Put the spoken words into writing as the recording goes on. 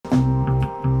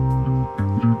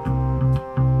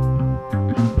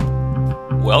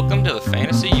Welcome to the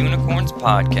Fantasy Unicorns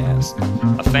Podcast,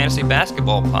 a fantasy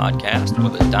basketball podcast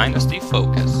with a dynasty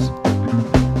focus.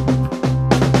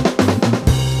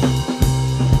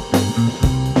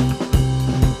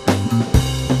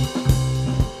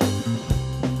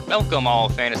 Welcome, all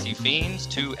fantasy fiends,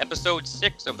 to episode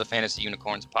 6 of the Fantasy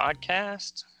Unicorns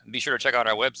Podcast. Be sure to check out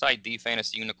our website,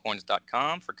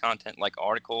 thefantasyunicorns.com, for content like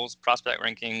articles, prospect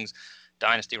rankings,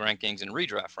 dynasty rankings, and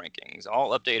redraft rankings,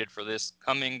 all updated for this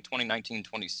coming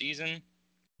 2019-20 season.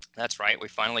 That's right, we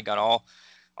finally got all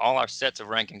our sets of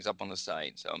rankings up on the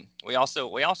site. So we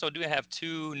also do have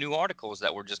 2 new articles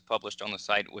that were just published on the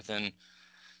site within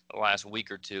the last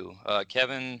week or two.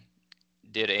 Kevin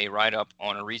did a write-up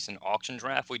on a recent auction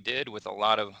draft we did with a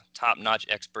lot of top-notch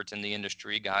experts in the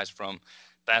industry, guys from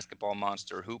Basketball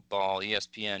Monster, Hoopball,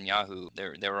 ESPN, Yahoo.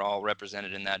 They were all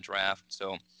represented in that draft,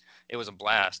 so it was a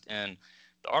blast. And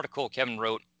the article Kevin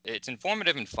wrote, it's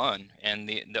informative and fun. And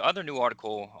the other new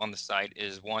article on the site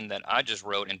is one that I just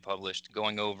wrote and published,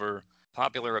 going over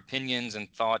popular opinions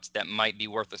and thoughts that might be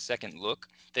worth a second look.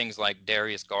 Things like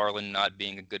Darius Garland not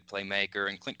being a good playmaker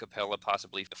and Clint Capella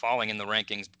possibly falling in the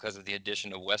rankings because of the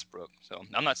addition of Westbrook. So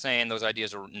I'm not saying those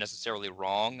ideas are necessarily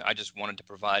wrong. I just wanted to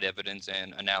provide evidence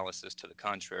and analysis to the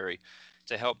contrary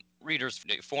to help readers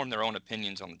form their own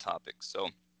opinions on the topic. So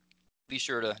be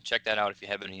sure to check that out if you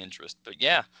have any interest. But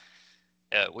yeah,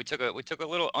 we took a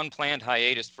little unplanned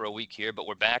hiatus for a week here, but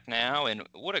we're back now, and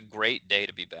what a great day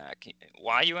to be back.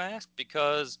 Why, you ask?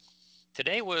 Because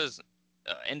today was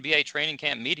NBA Training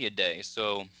Camp Media Day,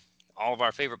 so all of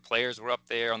our favorite players were up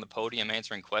there on the podium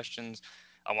answering questions.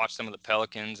 I watched some of the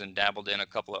Pelicans and dabbled in a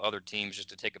couple of other teams just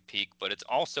to take a peek, but it's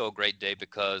also a great day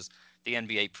because the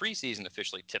NBA preseason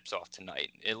officially tips off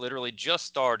tonight. It literally just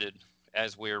started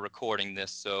as we're recording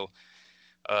this, so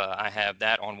I have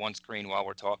that on one screen while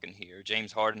we're talking here.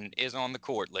 James Harden is on the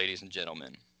court, ladies and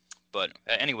gentlemen. But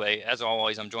anyway, as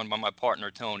always, I'm joined by my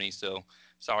partner, Tony, so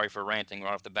sorry for ranting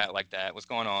right off the bat like that. What's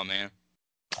going on, man?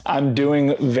 I'm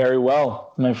doing very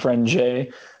well, my friend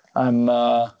Jay. I'm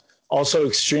also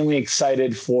extremely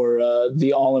excited for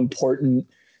the all-important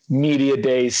Media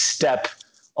Day step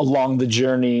along the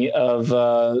journey of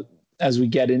as we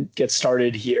get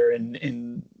started here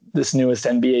in this newest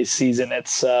NBA season.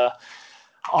 It's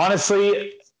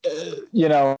honestly,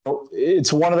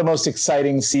 it's one of the most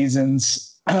exciting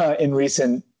seasons in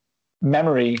recent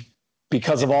memory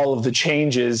because of all of the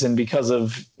changes and because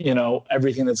of,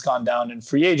 everything that's gone down in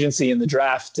free agency and the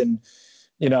draft. And,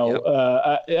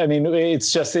 I mean,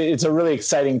 it's a really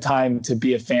exciting time to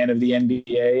be a fan of the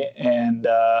NBA.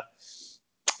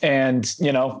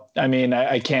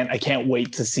 I can't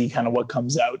wait to see kind of what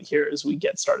comes out here as we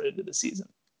get started into the season.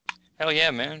 Hell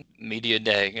yeah, man. Media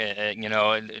Day.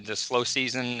 The slow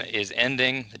season is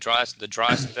ending. The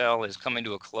dry spell is coming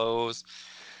to a close.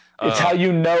 It's how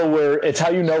you know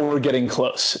we're getting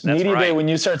close. Media Day, when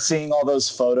you start seeing all those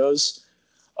photos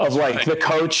of the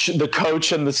coach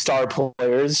and the star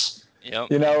players, yep.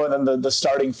 And then the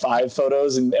starting 5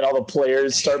 photos and all the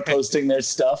players start posting their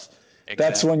stuff. Exactly.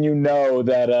 That's when you know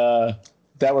that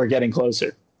we're getting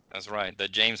closer. That's right. The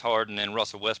James Harden and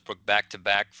Russell Westbrook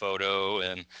back-to-back photo,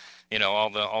 and all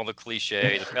the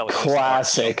cliche, the Pelicans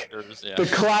classic, the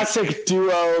classic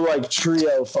duo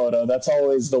trio photo. That's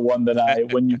always the one that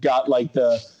when you've got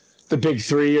the big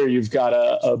 3 or you've got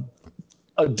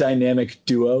a dynamic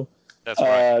duo. That's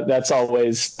right. That's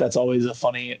always a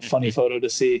funny photo to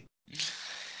see.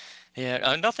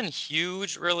 Yeah, nothing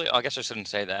huge really. I guess I shouldn't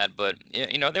say that, but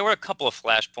there were a couple of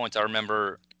flashpoints I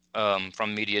remember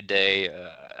from Media Day.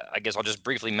 I guess I'll just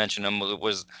briefly mention them. It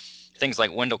was things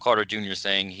like Wendell Carter Jr.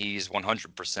 saying he's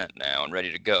 100% now and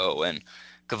ready to go, and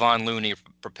Kevon Looney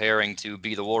preparing to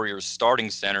be the Warriors' starting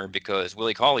center because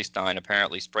Willie Cauley-Stein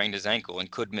apparently sprained his ankle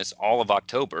and could miss all of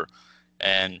October.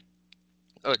 And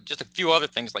just a few other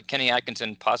things like Kenny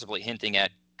Atkinson possibly hinting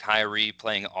at Kyrie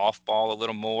playing off ball a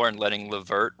little more and letting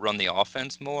LeVert run the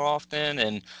offense more often,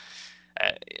 and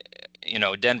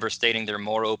Denver stating they're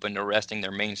more open to resting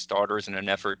their main starters in an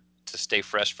effort to stay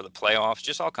fresh for the playoffs.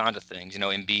 Just all kinds of things.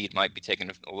 Embiid might be taking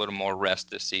a little more rest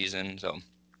this season. So,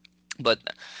 but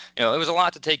it was a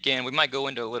lot to take in. We might go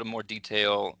into a little more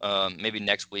detail maybe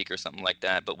next week or something like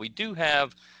that. But we do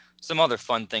have some other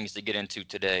fun things to get into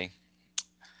today.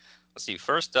 Let's see.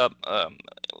 First up,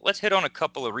 let's hit on a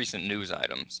couple of recent news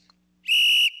items.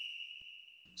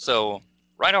 So,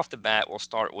 right off the bat, we'll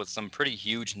start with some pretty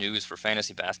huge news for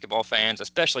fantasy basketball fans,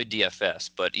 especially DFS,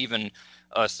 but even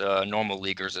us normal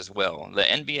leaguers as well. The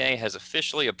NBA has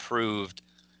officially approved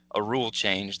a rule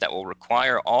change that will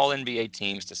require all NBA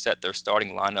teams to set their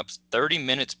starting lineups 30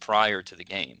 minutes prior to the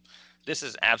game. This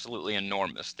is absolutely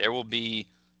enormous. There will be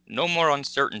no more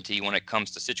uncertainty when it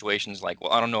comes to situations like,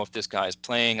 well, I don't know if this guy is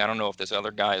playing, I don't know if this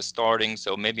other guy is starting,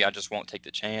 so maybe I just won't take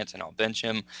the chance and I'll bench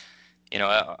him.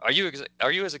 Are you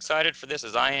as excited for this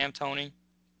as I am, Tony?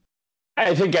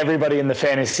 I think everybody in the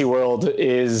fantasy world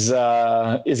is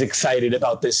excited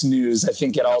about this news. I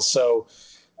think it Yep. also,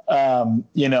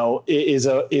 is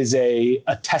a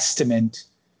testament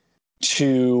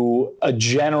to a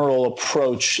general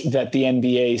approach that the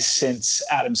NBA, since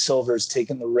Adam Silver's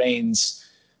taken the reins,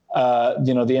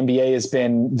 the NBA has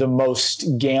been the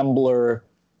most gambler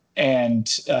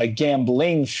and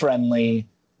gambling friendly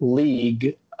league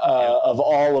Yep. of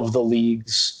all of the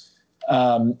leagues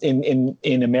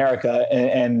in America,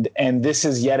 and this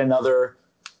is yet another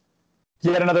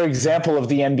example of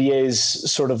the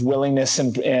NBA's sort of willingness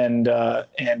and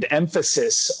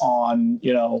emphasis on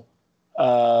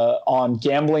on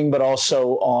gambling, but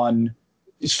also on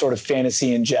sort of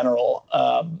fantasy in general.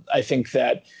 I think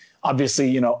that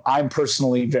obviously, I'm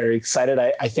personally very excited.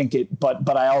 I think it,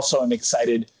 but I also am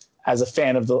excited as a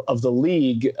fan of the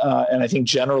league, and I think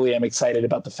generally I'm excited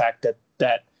about the fact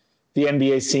that the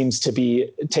NBA seems to be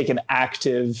take an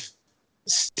active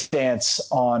stance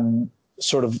on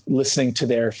sort of listening to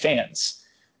their fans.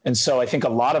 And so I think a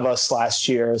lot of us last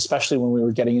year, especially when we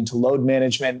were getting into load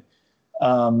management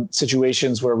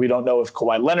situations where we don't know if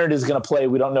Kawhi Leonard is going to play,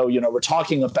 we don't know, we're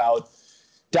talking about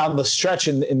down the stretch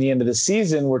in the end of the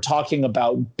season, we're talking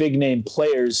about big name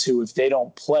players who, if they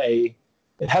don't play,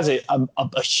 it has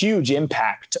a huge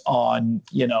impact on,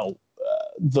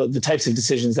 the types of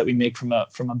decisions that we make from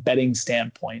a betting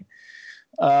standpoint.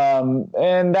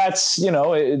 And that's,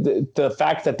 the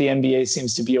fact that the NBA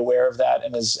seems to be aware of that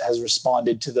and has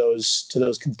responded to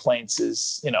those complaints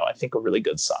is, I think a really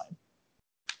good sign.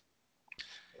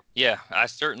 Yeah, I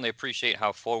certainly appreciate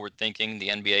how forward-thinking the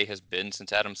NBA has been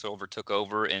since Adam Silver took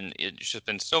over, and it's just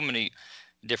been so many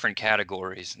different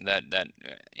categories that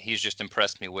he's just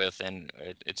impressed me with, and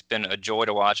it's been a joy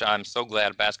to watch. I'm so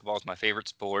glad basketball is my favorite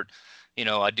sport.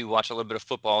 I do watch a little bit of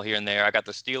football here and there. I got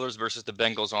the Steelers versus the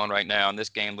Bengals on right now, and this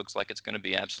game looks like it's going to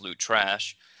be absolute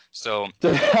trash. So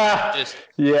just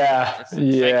yeah,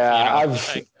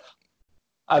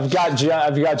 I've got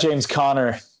James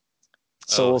Conner.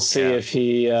 So we'll see if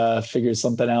he figures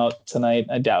something out tonight.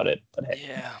 I doubt it, but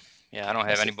hey. Yeah, I don't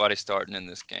have anybody starting in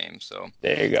this game, so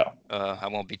there you go. I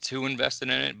won't be too invested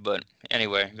in it, but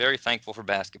anyway, very thankful for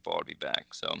basketball to be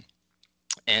back. So,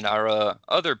 and our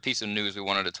other piece of news we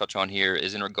wanted to touch on here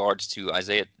is in regards to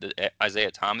the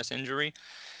Isaiah Thomas injury.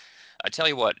 I tell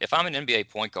you what, if I'm an NBA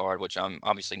point guard, which I'm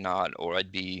obviously not, or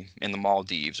I'd be in the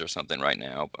Maldives or something right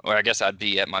now, or I guess I'd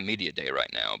be at my media day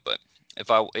right now, but if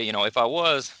I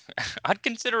was, I'd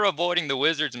consider avoiding the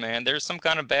Wizards, man. There's some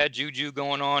kind of bad juju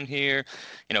going on here.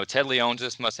 Ted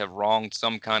Leonsis must have wronged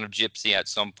some kind of gypsy at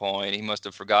some point. He must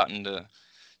have forgotten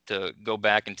to go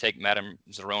back and take Madame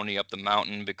Zeroni up the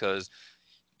mountain because,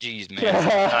 geez, man,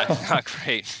 not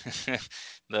great.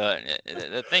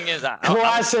 The thing is,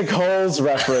 classic Holes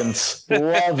reference.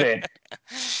 Love it.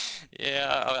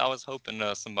 Yeah, I was hoping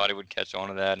somebody would catch on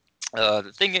to that.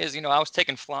 The thing is, I was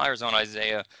taking flyers on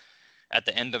Isaiah at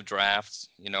the end of drafts.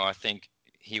 I think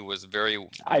he was very.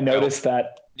 I noticed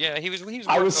that. Yeah, he was.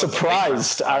 I was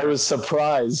surprised. I was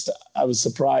surprised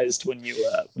when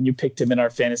you picked him in our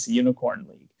fantasy unicorn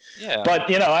league. Yeah. But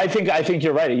I think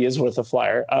you're right. He is worth a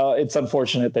flyer. It's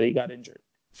unfortunate that he got injured.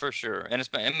 For sure, and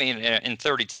in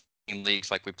 30 team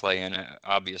leagues like we play in,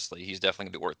 obviously he's definitely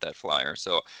gonna be worth that flyer.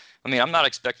 So, I'm not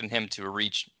expecting him to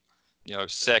reach,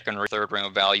 second or third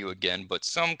round value again, but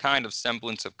some kind of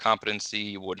semblance of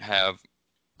competency would have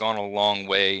gone a long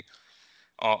way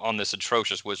on this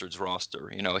atrocious Wizards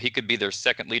roster. He could be their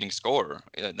second leading scorer.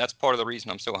 That's part of the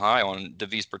reason I'm so high on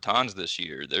Davis Bertans this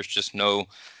year. There's just no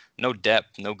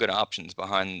depth, no good options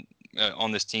behind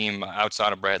on this team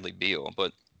outside of Bradley Beal.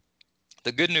 But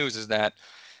the good news is that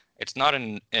it's not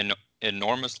an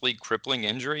enormously crippling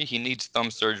injury. He needs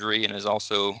thumb surgery and is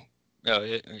also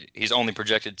he's only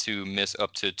projected to miss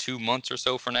up to 2 months or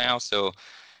so for now. So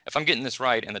if I'm getting this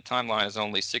right, and the timeline is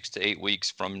only 6 to 8 weeks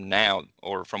from now,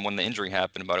 or from when the injury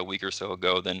happened about a week or so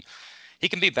ago, then he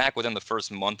can be back within the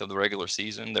first month of the regular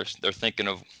season. They're thinking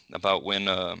about when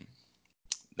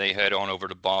they head on over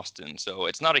to Boston. So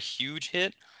it's not a huge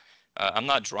hit. I'm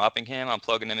not dropping him. I'm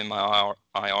plugging him in my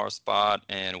IR spot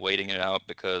and waiting it out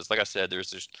because, like I said,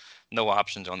 there's just no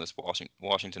options on this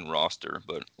Washington roster.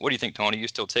 But what do you think, Tony? You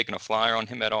still taking a flyer on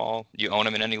him at all? Do you own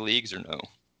him in any leagues or no?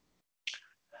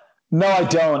 No, I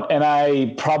don't, and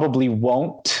I probably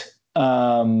won't.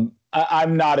 I'm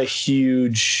not a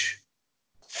huge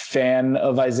fan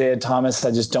of Isaiah Thomas.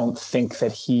 I just don't think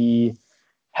that he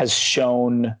has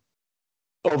shown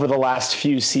over the last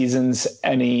few seasons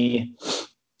any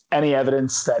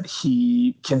evidence that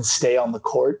he can stay on the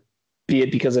court, be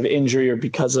it because of injury or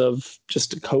because of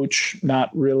just a coach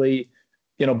not really,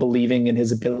 believing in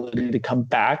his ability to come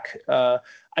back.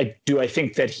 I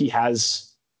think that he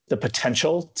has the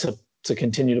potential to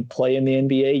continue to play in the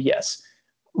NBA. Yes.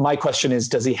 My question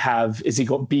is, is he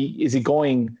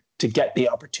going to get the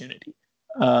opportunity?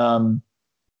 And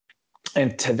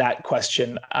to that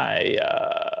question,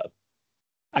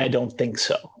 I don't think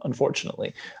so,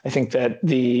 unfortunately. I think that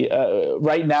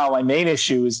right now my main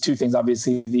issue is two things.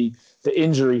 Obviously, the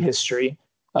injury history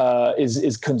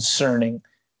is concerning,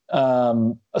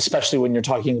 especially when you're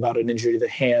talking about an injury to the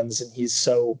hands, and he's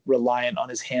so reliant on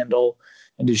his handle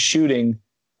and his shooting.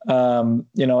 And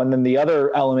then the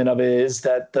other element of it is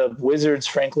that the Wizards,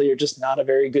 frankly, are just not a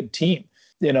very good team.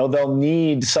 They'll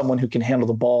need someone who can handle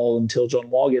the ball until John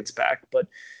Wall gets back, but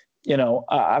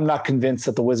I'm not convinced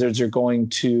that the Wizards are going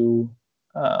to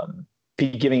be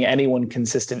giving anyone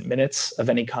consistent minutes of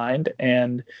any kind.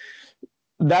 And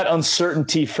that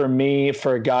uncertainty for me,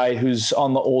 for a guy who's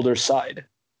on the older side,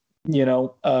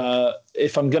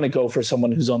 if I'm going to go for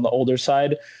someone who's on the older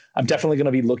side, I'm definitely going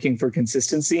to be looking for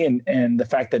consistency. And the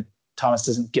fact that Thomas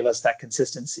doesn't give us that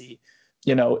consistency,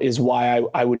 is why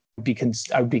I would be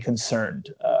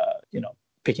concerned,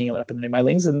 picking it up in my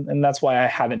leagues. And that's why I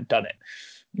haven't done it.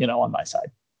 On my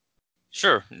side.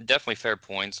 Sure, definitely fair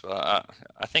points. I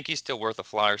think he's still worth a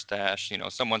flyer stash.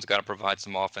 Someone's got to provide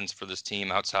some offense for this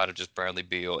team outside of just Bradley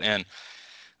Beal. And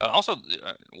also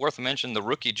worth mentioning, the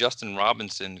rookie Justin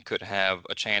Robinson could have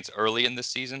a chance early in this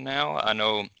season now. I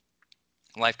know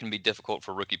life can be difficult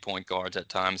for rookie point guards at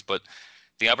times, but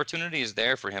the opportunity is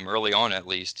there for him early on at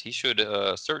least. He should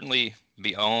certainly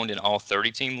be owned in all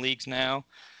 30-team leagues now.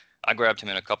 I grabbed him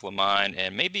in a couple of mine,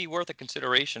 and maybe worth a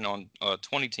consideration on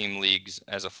 20-team leagues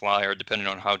as a flyer, depending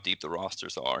on how deep the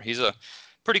rosters are. He's a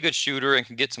pretty good shooter and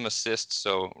can get some assists,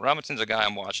 so Robinson's a guy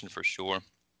I'm watching for sure.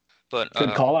 But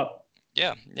good call up.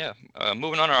 Yeah.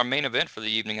 Moving on to our main event for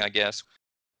the evening, I guess.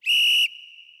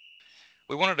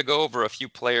 We wanted to go over a few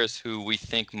players who we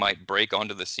think might break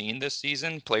onto the scene this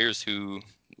season, players who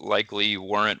likely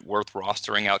weren't worth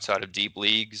rostering outside of deep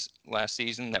leagues last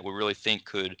season that we really think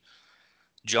could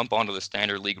jump onto the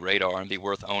standard league radar and be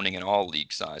worth owning in all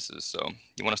league sizes. So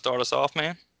you want to start us off,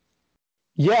 man?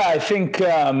 Yeah, I think,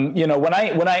 when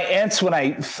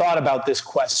I thought about this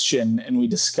question and we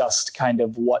discussed kind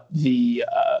of what the,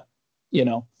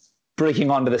 breaking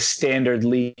onto the standard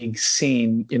league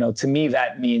scene, to me,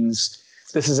 that means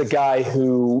this is a guy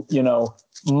who,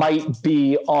 might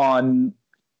be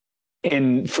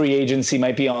in free agency,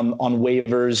 might be on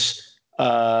waivers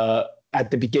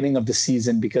at the beginning of the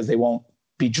season because they won't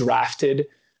be drafted,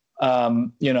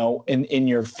 in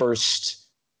your first,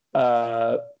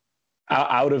 out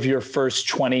of your first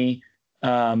 20,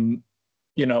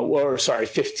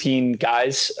 15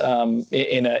 guys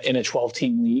in a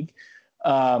 12-team league,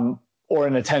 or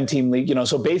in a 10-team league.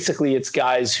 So basically, it's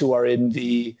guys who are in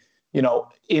the,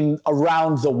 in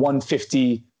around the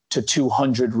 150 to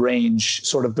 200 range,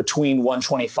 sort of between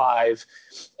 125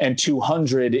 and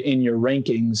 200 in your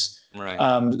rankings.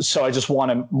 Right. So I just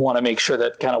want to make sure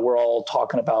that kind of we're all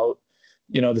talking about,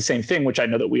 the same thing, which I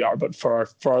know that we are, but for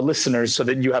our listeners, so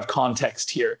that you have context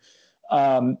here.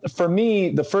 For me,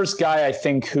 the first guy I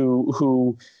think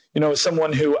who is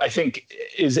someone who I think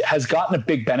has gotten a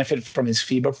big benefit from his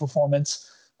FIBA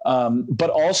performance, but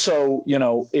also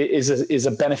is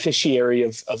a beneficiary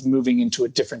of moving into a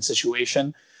different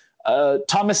situation.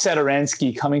 Thomas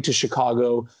Satoransky coming to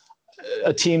Chicago,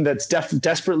 a team that's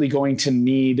desperately going to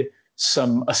need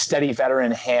a steady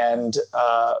veteran hand,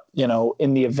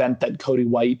 in the event that Cody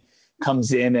White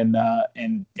comes in and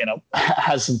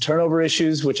has some turnover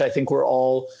issues, which I think we're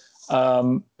all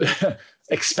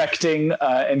expecting.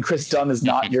 And Chris Dunn is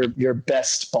not your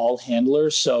best ball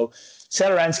handler. So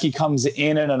Satoransky comes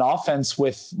in an offense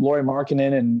with Lauri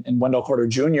Markkanen and Wendell Carter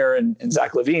Jr. and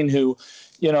Zach LaVine, who,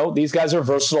 these guys are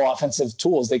versatile offensive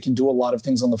tools. They can do a lot of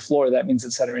things on the floor. That means that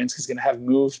Satoransky is going to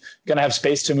have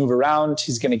space to move around.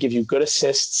 He's going to give you good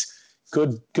assists,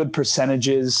 good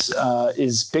percentages,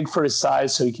 is big for his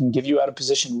size, so he can give you out of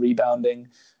position rebounding,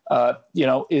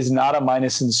 is not a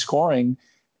minus in scoring.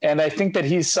 And I think that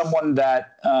he's someone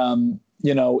that,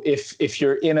 if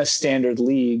you're in a standard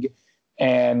league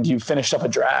and you finished up a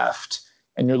draft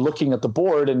and you're looking at the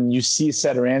board and you see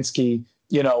Satoransky,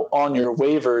 on your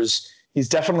waivers, he's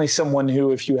definitely someone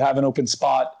who, if you have an open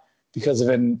spot because of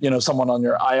someone on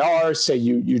your IR, say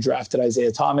you drafted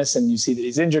Isaiah Thomas and you see that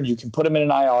he's injured, you can put him in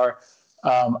an IR.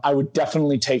 I would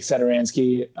definitely take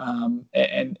Satoransky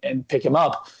and pick him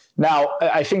up. Now,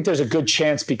 I think there's a good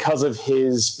chance because of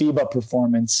his FIBA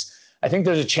performance. I think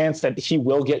there's a chance that he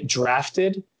will get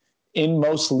drafted in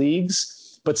most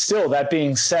leagues. But still, that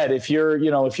being said, if you're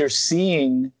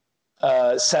seeing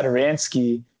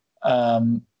Satoransky,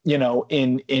 in your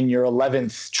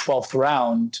 11th, 12th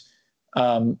round,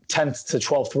 10th to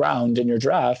 12th round in your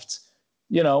draft,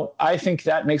 I think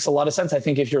that makes a lot of sense. I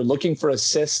think if you're looking for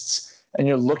assists and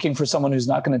you're looking for someone who's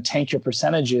not going to tank your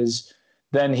percentages,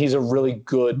 then he's a really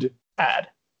good ad.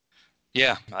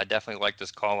 Yeah, I definitely like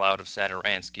this call out of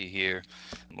Satoransky here.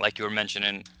 Like you were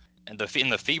mentioning, in the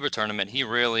FIBA tournament, he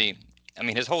really, I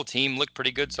mean, his whole team looked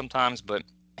pretty good sometimes, but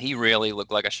he really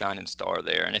looked like a shining star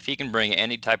there. And if he can bring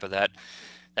any type of that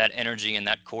energy and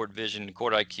that court vision,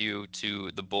 court IQ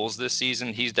to the Bulls this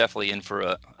season, he's definitely in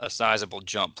for a sizable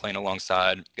jump playing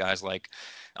alongside guys like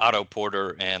Otto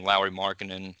Porter and Lauri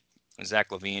Markkanen and Zach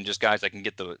LaVine, just guys that can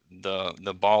get the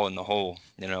ball in the hole,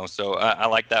 So I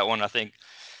like that one. I think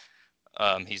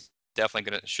he's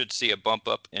definitely should see a bump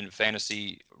up in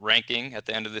fantasy ranking at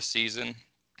the end of this season.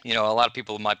 A lot of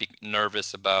people might be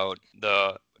nervous about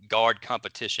the guard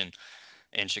competition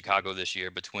in Chicago this year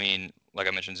between, like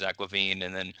I mentioned, Zach LaVine,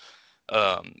 and then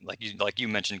like you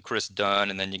mentioned, Chris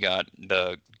Dunn, and then you got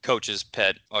the coach's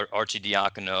pet Archie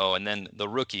Diacono, and then the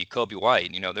rookie Kobe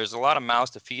White. There's a lot of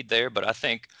mouths to feed there, but I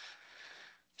think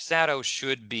Sato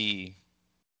should be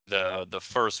the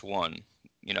first one.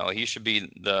 He should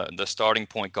be the starting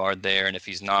point guard there, and if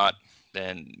he's not,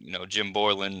 then Jim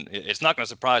Boylan. It's not going to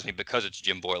surprise me because it's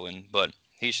Jim Boylan, but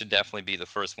he should definitely be the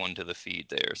first one to the feed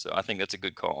there. So I think that's a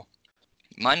good call.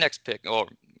 My next pick, or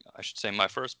I should say my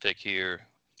first pick here.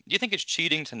 Do you think it's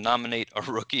cheating to nominate a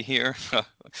rookie here?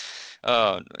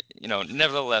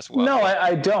 Nevertheless, No,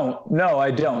 I don't. No,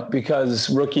 I don't, because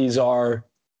rookies are,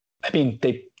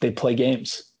 they play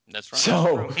games. That's right.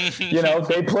 So,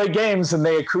 they play games and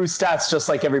they accrue stats just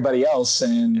like everybody else.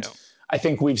 And I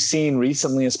think we've seen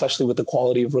recently, especially with the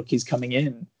quality of rookies coming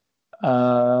in.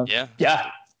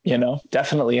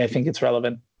 Definitely, I think it's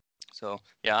relevant. So,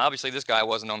 obviously this guy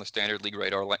wasn't on the standard league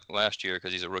radar last year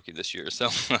because he's a rookie this year. So,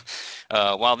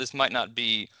 while this might not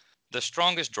be the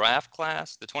strongest draft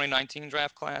class, the 2019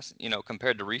 draft class,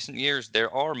 compared to recent years,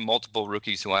 there are multiple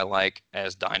rookies who I like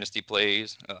as dynasty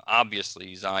plays.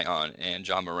 Obviously, Zion and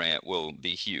John Morant will be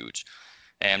huge.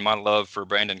 And my love for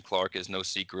Brandon Clark is no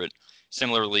secret.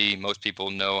 Similarly, most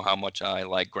people know how much I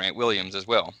like Grant Williams as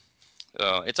well.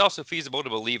 It's also feasible to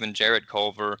believe in Jarrett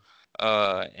Culver.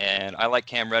 And I like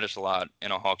Cam Reddish a lot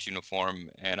in a Hawks uniform,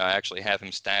 and I actually have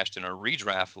him stashed in a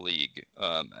redraft league,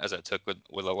 as I took with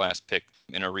the last pick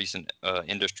in a recent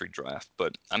industry draft.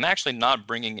 But I'm actually not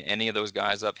bringing any of those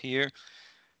guys up here.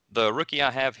 The rookie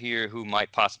I have here who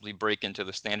might possibly break into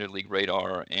the standard league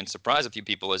radar and surprise a few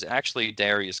people is actually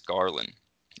Darius Garland.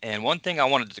 And one thing I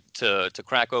wanted to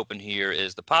crack open here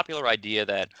is the popular idea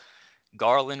that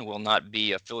Garland will not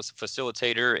be a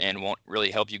facilitator and won't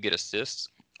really help you get assists.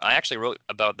 I actually wrote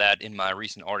about that in my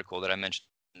recent article that I mentioned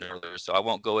earlier, so I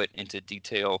won't go into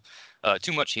detail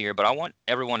too much here, but I want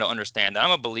everyone to understand that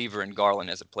I'm a believer in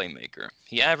Garland as a playmaker.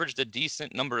 He averaged a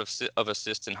decent number of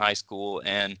assists in high school,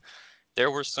 and there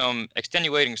were some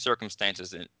extenuating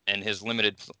circumstances in his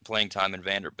limited playing time in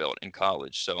Vanderbilt in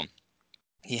college. So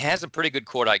he has a pretty good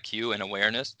court IQ and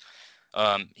awareness.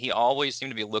 He always seemed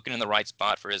to be looking in the right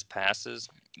spot for his passes,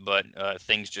 but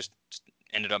things just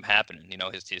ended up happening.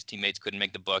 His teammates couldn't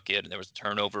make the bucket. There was a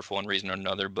turnover for one reason or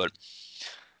another, but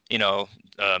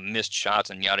missed shots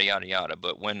and yada yada yada.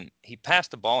 But when he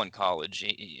passed the ball in college,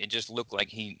 it just looked like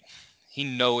he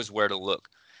knows where to look.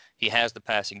 He has the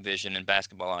passing vision and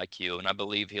basketball IQ, and I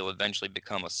believe he'll eventually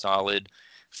become a solid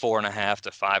 4.5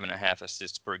 to 5.5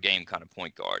 assists per game kind of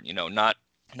point guard. Not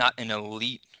an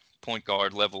elite point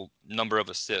guard level number of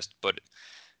assists, but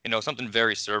something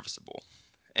very serviceable.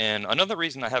 And another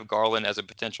reason I have Garland as a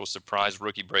potential surprise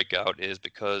rookie breakout is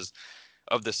because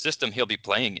of the system he'll be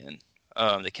playing in.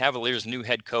 The Cavaliers' new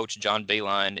head coach, John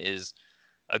Beilein, is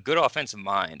a good offensive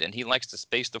mind, and he likes to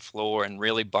space the floor and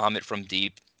really bomb it from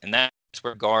deep. And that's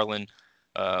where Garland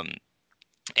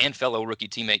and fellow rookie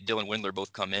teammate Dylan Windler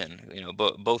both come in.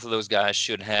 Both of those guys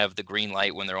should have the green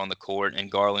light when they're on the court,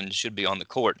 and Garland should be on the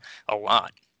court a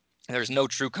lot. There's no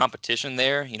true competition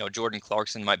there. Jordan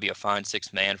Clarkson might be a fine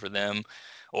sixth man for them,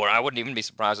 or I wouldn't even be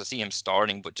surprised to see him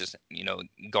starting, but just,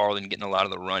 Garland getting a lot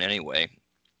of the run anyway.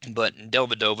 But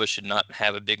Dellavedova should not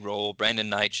have a big role. Brandon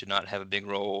Knight should not have a big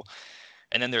role.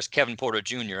 And then there's Kevin Porter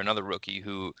Jr., another rookie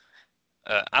who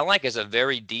I like as a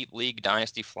very deep league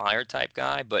dynasty flyer type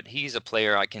guy, but he's a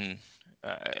player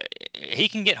he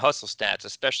can get hustle stats,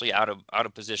 especially out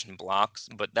of position blocks,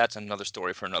 but that's another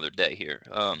story for another day here.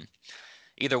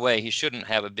 either way, he shouldn't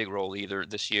have a big role either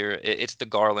this year. It's the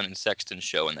Garland and Sexton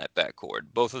show in that backcourt.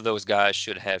 Both of those guys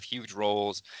should have huge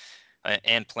roles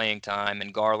and playing time,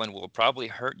 and Garland will probably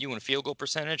hurt you in field goal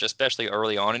percentage, especially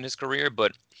early on in his career,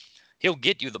 but he'll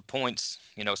get you the points,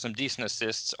 some decent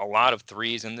assists, a lot of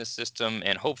threes in this system,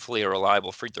 and hopefully a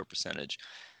reliable free throw percentage.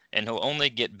 And he'll only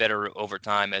get better over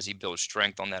time as he builds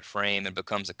strength on that frame and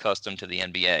becomes accustomed to the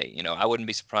NBA. I wouldn't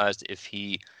be surprised if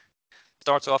he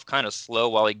starts off kind of slow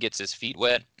while he gets his feet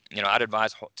wet. I'd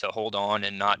advise to hold on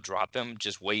and not drop him.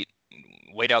 Just wait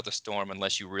out the storm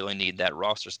unless you really need that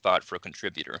roster spot for a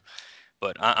contributor.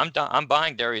 But I'm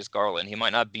buying Darius Garland. He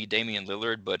might not be Damian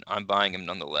Lillard, but I'm buying him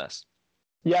nonetheless.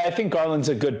 Yeah, I think Garland's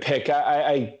a good pick.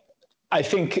 I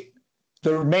think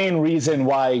the main reason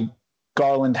why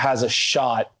Garland has a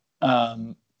shot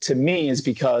to me is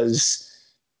because,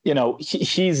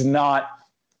 he's not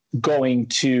going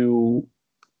to,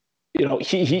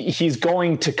 he's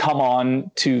going to come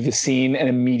on to the scene and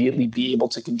immediately be able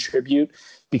to contribute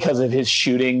because of his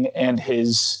shooting and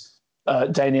his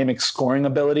dynamic scoring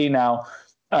ability. Now,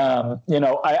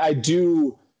 I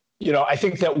do, I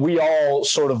think that we all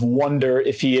sort of wonder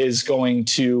if he is going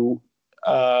to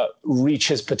reach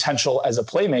his potential as a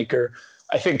playmaker.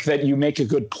 I think that you make a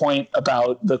good point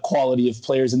about the quality of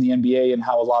players in the NBA and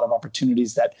how a lot of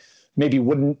opportunities that maybe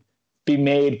wouldn't be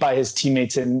made by his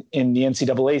teammates in the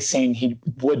NCAA saying he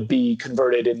would be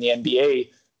converted in the NBA,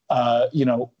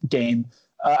 game.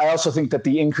 I also think that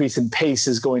the increase in pace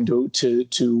is going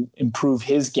to improve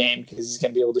his game because he's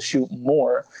going to be able to shoot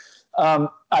more. I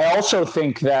also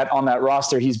think that on that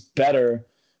roster, he's better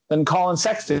than Colin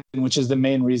Sexton, which is the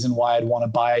main reason why I'd want to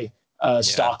buy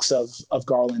stocks of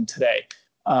Garland today.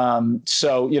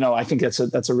 I think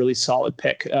that's a really solid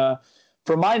pick.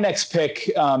 For my next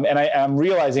pick, and I'm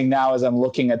realizing now as I'm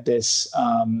looking at this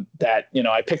that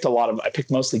I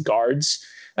picked mostly guards.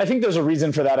 I think there's a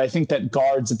reason for that. I think that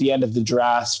guards at the end of the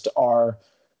draft are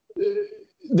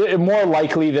more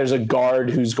likely there's a guard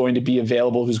who's going to be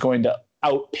available, who's going to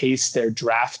outpace their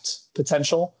draft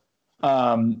potential,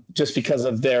 just because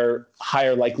of their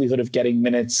higher likelihood of getting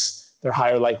minutes, their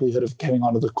higher likelihood of getting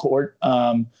onto the court.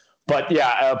 But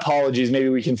yeah, apologies. Maybe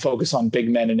we can focus on big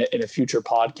men in a future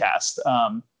podcast.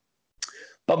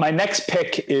 But my next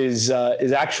pick is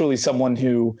actually someone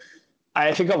who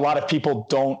I think a lot of people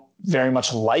don't very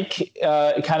much like,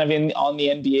 kind of on the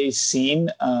NBA scene.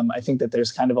 I think that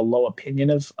there's kind of a low opinion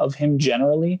of him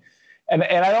generally. And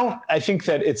I think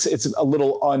that it's a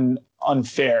little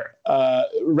unfair.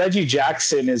 Reggie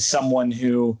Jackson is someone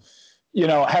who,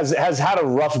 has had a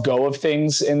rough go of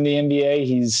things in the NBA.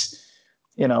 He's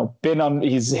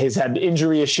had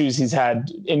injury issues. He's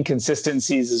had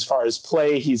inconsistencies as far as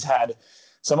play. He's had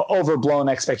some overblown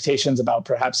expectations about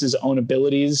perhaps his own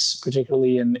abilities,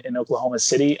 particularly in Oklahoma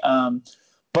City.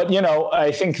 But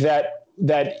I think that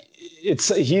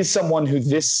he's someone who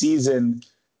this season,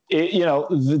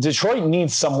 the Detroit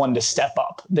needs someone to step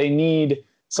up. They need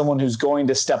someone who's going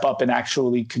to step up and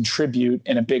actually contribute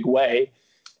in a big way.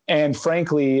 And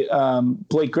frankly,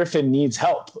 Blake Griffin needs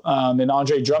help. And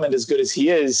Andre Drummond, as good as he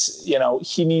is,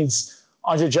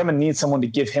 Andre Drummond needs someone to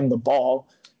give him the ball.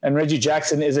 And Reggie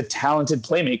Jackson is a talented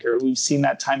playmaker. We've seen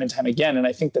that time and time again. And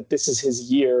I think that this is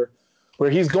his year where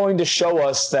he's going to show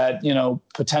us that,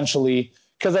 potentially,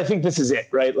 because I think this is it,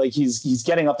 right? Like he's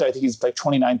getting up there. I think he's like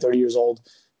 29, 30 years old.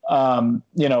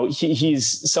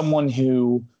 He's someone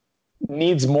who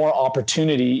needs more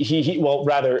opportunity.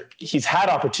 He's had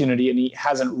opportunity and he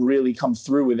hasn't really come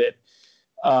through with it,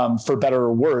 for better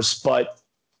or worse. But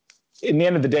in the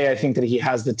end of the day, I think that he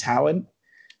has the talent.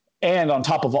 And on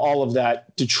top of all of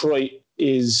that, Detroit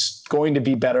is going to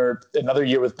be better. Another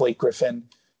year with Blake Griffin.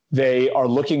 They are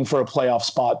looking for a playoff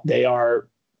spot. They are,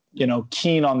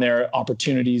 keen on their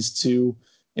opportunities to,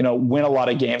 win a lot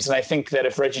of games. And I think that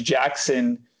if Reggie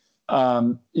Jackson,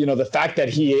 the fact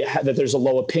that there's a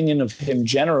low opinion of him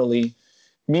generally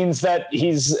means that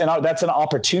that's an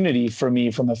opportunity for me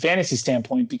from a fantasy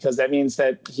standpoint, because that means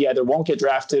that he either won't get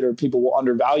drafted or people will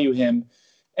undervalue him.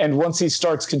 And once he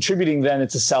starts contributing, then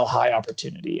it's a sell high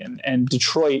opportunity. And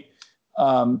Detroit,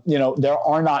 there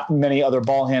are not many other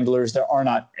ball handlers.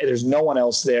 There's no one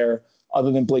else there other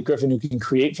than Blake Griffin who can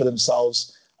create for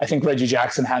themselves. I think Reggie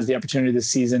Jackson has the opportunity this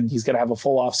season. He's going to have a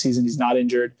full off season. He's not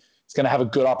injured. He's going to have a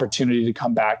good opportunity to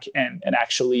come back and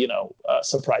actually,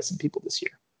 surprise some people this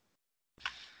year.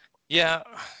 Yeah.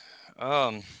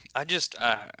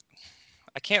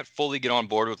 I can't fully get on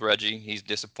board with Reggie. He's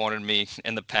disappointed me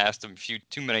in the past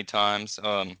too many times.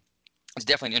 It's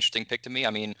definitely an interesting pick to me. I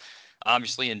mean,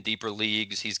 obviously in deeper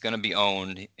leagues, he's going to be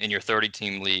owned. In your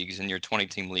 30-team leagues, in your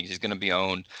 20-team leagues, he's going to be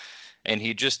owned. And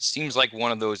he just seems like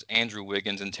one of those Andrew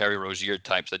Wiggins and Terry Rozier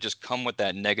types that just come with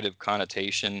that negative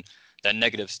connotation, that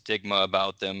negative stigma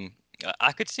about them.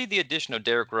 I could see the addition of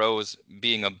Derrick Rose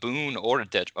being a boon or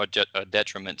a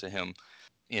detriment to him.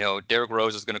 Derrick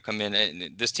Rose is going to come in,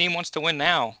 and this team wants to win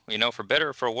now. For better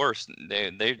or for worse,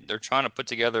 they're trying to put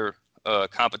together a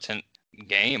competent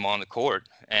game on the court,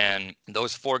 and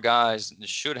those four guys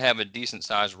should have a decent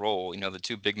sized role. The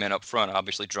two big men up front,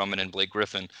 obviously Drummond and Blake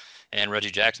Griffin, and Reggie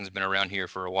Jackson's been around here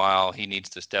for a while. He needs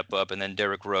to step up, and then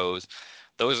Derrick Rose.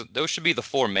 Those should be the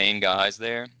four main guys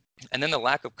there. And then the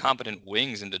lack of competent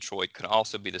wings in Detroit could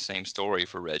also be the same story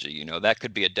for Reggie. That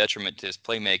could be a detriment to his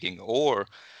playmaking, or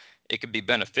it could be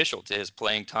beneficial to his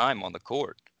playing time on the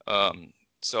court.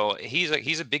 So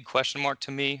he's a big question mark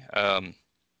to me. I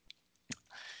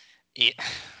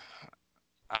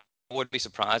wouldn't be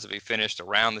surprised if he finished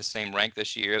around the same rank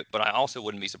this year, but I also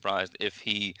wouldn't be surprised if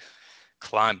he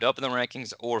climbed up in the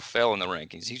rankings or fell in the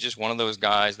rankings. He's just one of those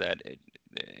guys that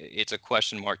it's a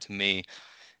question mark to me.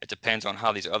 It depends on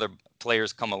how these other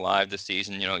players come alive this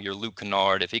season. Your Luke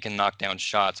Kennard, if he can knock down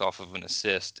shots off of an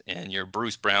assist, and your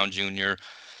Bruce Brown Jr.,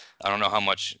 I don't know how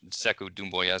much Sekou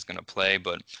Doumbouya is going to play,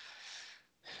 but,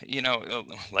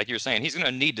 like you're saying, he's going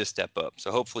to need to step up.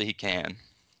 So hopefully he can.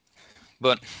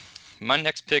 But my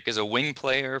next pick is a wing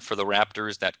player for the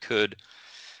Raptors that could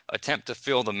attempt to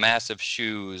fill the massive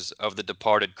shoes of the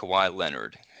departed Kawhi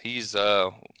Leonard. He's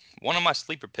one of my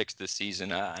sleeper picks this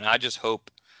season, and I just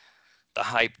hope the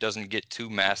hype doesn't get too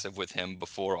massive with him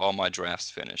before all my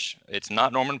drafts finish. It's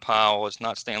not Norman Powell. It's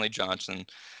not Stanley Johnson.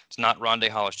 It's not Rondé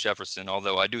Hollis-Jefferson,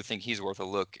 although I do think he's worth a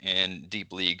look in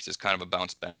deep leagues as kind of a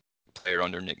bounce-back player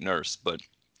under Nick Nurse. But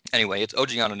anyway, it's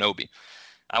OG Anunoby.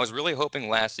 I was really hoping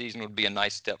last season would be a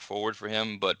nice step forward for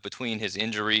him, but between his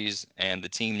injuries and the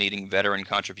team needing veteran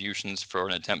contributions for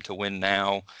an attempt to win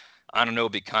now,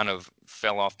 Anunoby kind of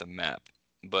fell off the map.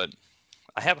 But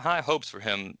I have high hopes for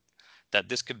him that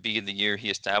this could be the year he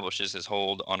establishes his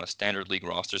hold on a standard league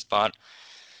roster spot.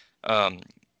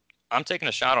 I'm taking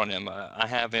a shot on him. I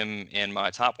have him in my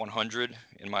top 100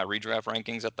 in my redraft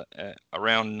rankings at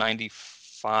around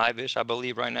 95-ish, I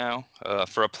believe, right now.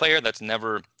 For a player that's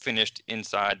never finished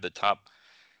inside the top,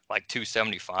 like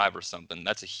 275 or something,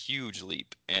 that's a huge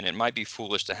leap, and it might be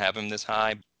foolish to have him this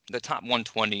high. The top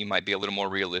 120 might be a little more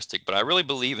realistic, but I really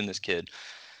believe in this kid.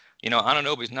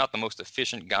 Anunoby's not the most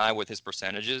efficient guy with his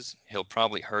percentages. He'll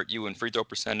probably hurt you in free throw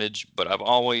percentage, but I've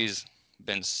always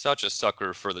been such a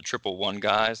sucker for the 1-1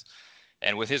 guys.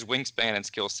 And with his wingspan and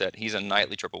skill set, he's a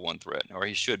nightly 1-1 threat, or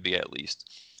he should be at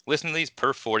least. Listen to these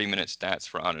per 40-minute stats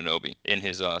for Anunoby in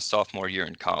his sophomore year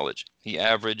in college. He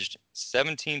averaged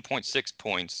 17.6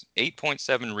 points,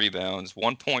 8.7 rebounds,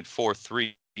 1.4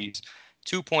 threes,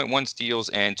 2.1 steals,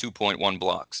 and 2.1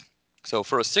 blocks. So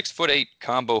for a 6'8"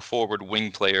 combo forward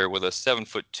wing player with a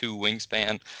 7'2"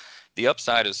 wingspan, the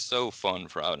upside is so fun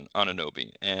for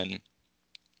Anunoby. And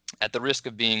at the risk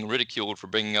of being ridiculed for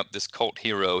bringing up this cult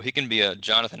hero, he can be a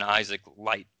Jonathan Isaac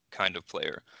light kind of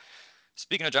player.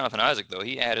 Speaking of Jonathan Isaac, though,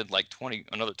 he added like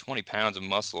another 20 pounds of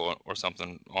muscle or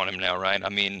something on him now, right? I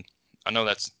mean, I know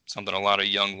that's something a lot of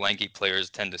young, lanky players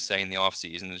tend to say in the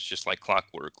offseason. It's just like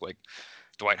clockwork, like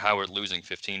Dwight Howard losing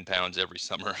 15 pounds every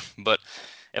summer. But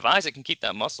if Isaac can keep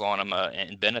that muscle on him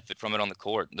and benefit from it on the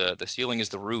court, the ceiling is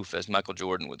the roof, as Michael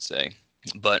Jordan would say.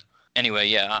 But anyway,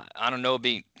 yeah,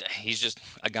 Anunoby, he's just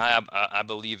a guy I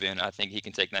believe in. I think he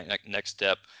can take that next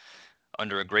step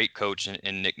under a great coach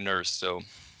in Nick Nurse. So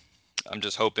I'm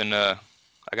just hoping I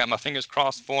got my fingers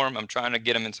crossed for him. I'm trying to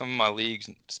get him in some of my leagues,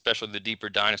 especially the deeper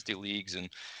dynasty leagues,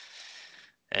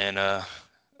 and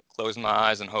closing my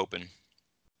eyes and hoping.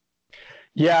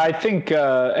 Yeah, I think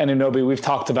Anunoby, we've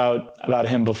talked about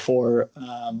him before.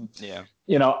 Yeah.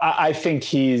 I think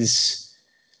he's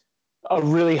a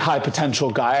really high potential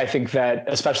guy. I think that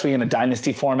especially in a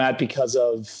dynasty format, because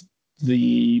of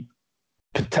the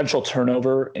potential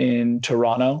turnover in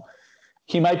Toronto,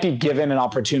 he might be given an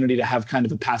opportunity to have kind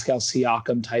of a Pascal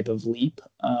Siakam type of leap.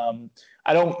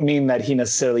 I don't mean that he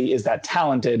necessarily is that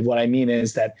talented. What I mean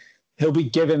is that he'll be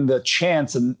given the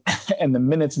chance and the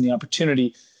minutes and the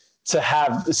opportunity to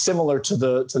have similar to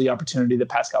the opportunity that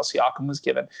Pascal Siakam was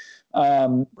given.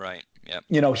 Right.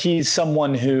 Yeah. He's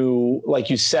someone who,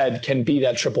 like you said, can be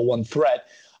that 1-1 threat.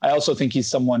 I also think he's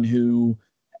someone who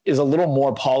is a little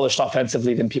more polished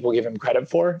offensively than people give him credit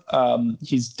for.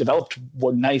 He's developed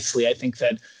nicely. I think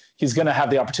that he's going to have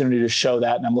the opportunity to show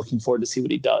that, and I'm looking forward to see what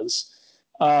he does.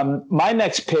 My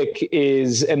next pick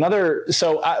is another.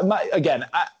 So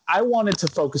I wanted to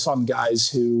focus on guys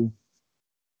who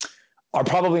are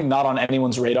probably not on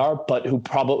anyone's radar, but who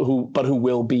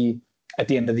will be at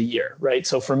the end of the year, right?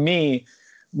 So for me,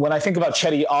 when I think about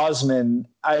Chetty Osman,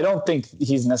 I don't think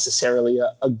he's necessarily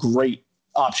a great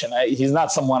option. He's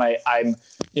not someone I'm,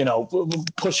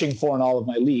 pushing for in all of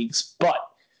my leagues, but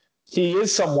he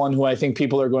is someone who I think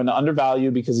people are going to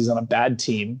undervalue because he's on a bad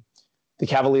team. The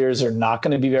Cavaliers are not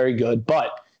going to be very good,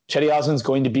 but Chetty Osman's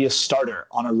going to be a starter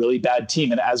on a really bad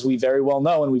team. And as we very well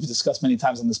know, and we've discussed many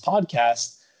times on this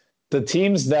podcast, the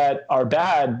teams that are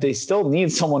bad, they still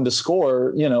need someone to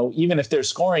score, even if they're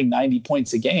scoring 90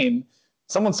 points a game,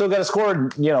 someone's still got to score,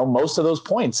 most of those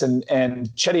points. And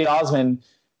Chetty Osman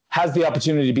has the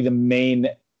opportunity to be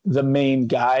the main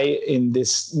guy in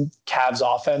this Cavs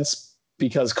offense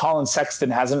because Colin Sexton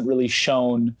hasn't really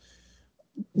shown,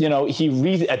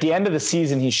 at the end of the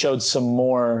season, he showed some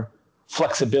more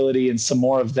flexibility and some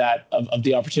more of that, of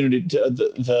the opportunity to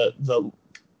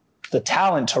the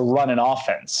talent to run an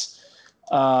offense.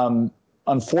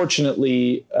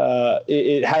 Unfortunately,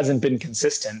 it hasn't been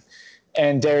consistent.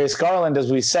 And Darius Garland,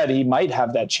 as we said, he might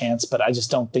have that chance, but I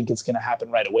just don't think it's going to happen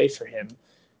right away for him.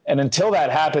 And until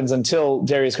that happens, until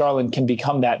Darius Garland can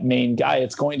become that main guy,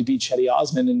 it's going to be Chetty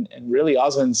Osman. And really,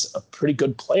 Osman's a pretty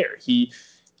good player. He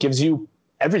gives you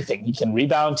everything. He can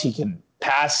rebound, he can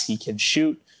pass, he can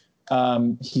shoot.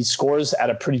 He scores at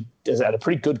a pretty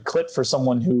good clip for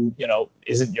someone who,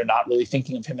 you're not really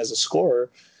thinking of him as a scorer.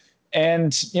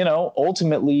 And,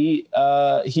 ultimately,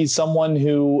 he's someone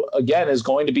who, again, is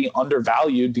going to be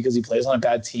undervalued because he plays on a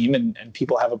bad team and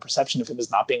people have a perception of him as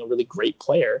not being a really great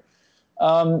player.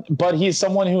 But he's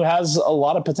someone who has a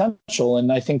lot of potential.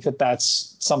 And I think that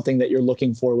that's something that you're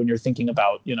looking for when you're thinking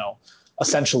about,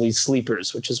 essentially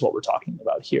sleepers, which is what we're talking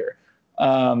about here.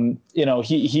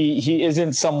 He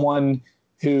isn't someone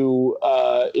who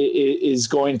is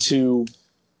going to,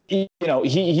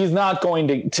 he's not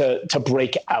going to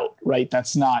break out, right?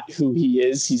 That's not who he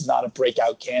is. He's not a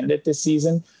breakout candidate this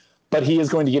season, but he is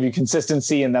going to give you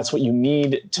consistency, and that's what you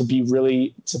need to be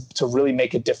really to really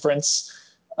make a difference.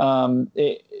 In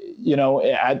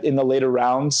the later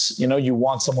rounds, you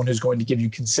want someone who's going to give you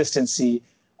consistency.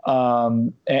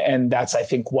 And that's, I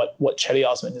think, what Chetty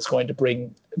Osman is going to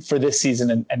bring for this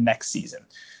season and next season.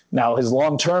 Now, his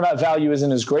long-term value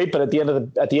isn't as great, but at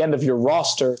the end of your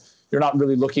roster, you're not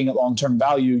really looking at long-term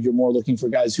value. You're more looking for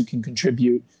guys who can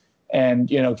contribute and,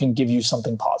 can give you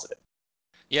something positive.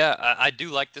 Yeah, I do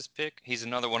like this pick. He's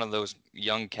another one of those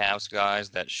young Cavs guys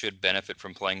that should benefit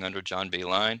from playing under John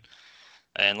Beilein.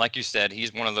 And like you said,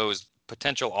 he's one of those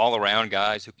potential all-around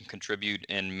guys who can contribute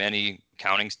in many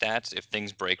counting stats if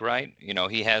things break right.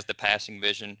 He has the passing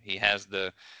vision. He has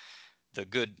the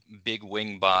good big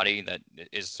wing body that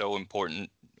is so important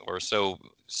or so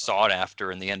sought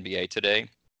after in the NBA today.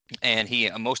 And he,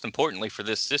 most importantly for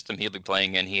this system he'll be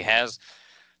playing in, he has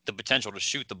the potential to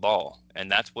shoot the ball.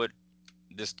 And that's what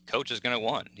this coach is going to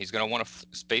want. He's going to want to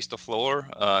space the floor.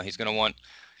 He's going to want,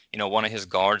 one of his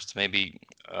guards to maybe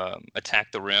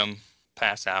attack the rim,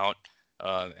 pass out.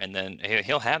 And then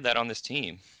he'll have that on this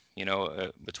team,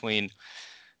 between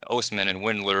Osman and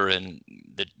Windler and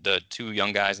the two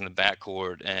young guys in the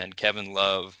backcourt and Kevin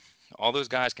Love. All those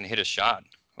guys can hit a shot.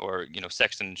 Or,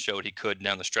 Sexton showed he could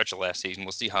down the stretch of last season.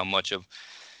 We'll see how much of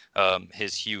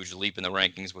his huge leap in the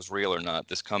rankings was real or not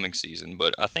this coming season.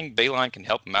 But I think Beilein can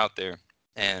help him out there.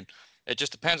 And it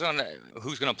just depends on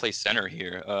who's going to play center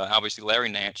here. Obviously, Larry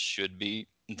Nance should be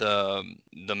the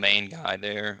main guy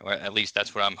there, or at least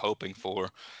that's what I'm hoping for.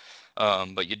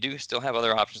 But you do still have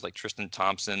other options like Tristan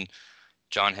Thompson,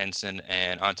 John Henson,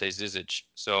 and Ante Zizic.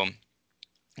 So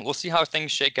we'll see how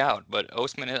things shake out. But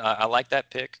Osman, I like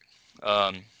that pick.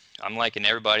 I'm liking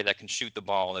everybody that can shoot the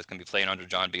ball that's going to be playing under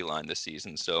John Beilein this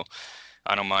season. So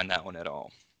I don't mind that one at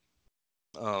all.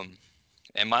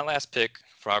 And my last pick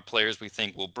for our players we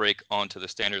think will break onto the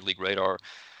Standard League radar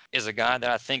is a guy that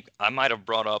I think I might have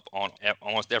brought up on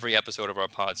almost every episode of our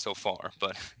pod so far,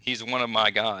 but he's one of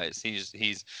my guys.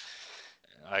 He's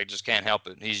I just can't help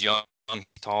it. He's young,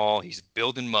 tall, he's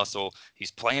building muscle,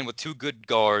 he's playing with two good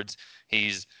guards,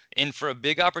 he's in for a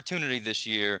big opportunity this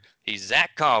year. He's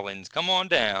Zach Collins. Come on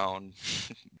down.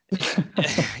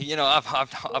 I've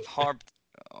harped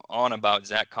on about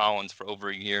Zach Collins for over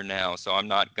a year now, so I'm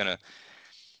not gonna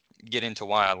get into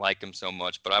why I like him so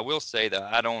much. But I will say that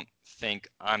I don't think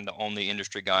I'm the only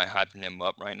industry guy hyping him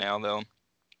up right now, though.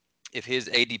 If his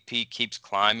ADP keeps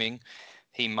climbing,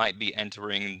 he might be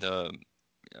entering the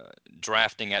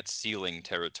drafting at ceiling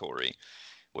territory,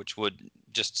 which would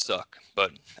just suck.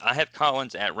 But I have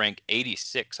Collins at rank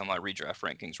 86 on my redraft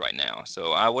rankings right now.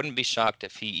 So I wouldn't be shocked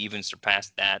if he even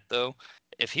surpassed that, though.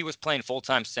 If he was playing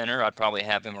full-time center, I'd probably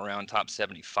have him around top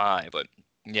 75. But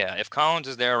yeah, if Collins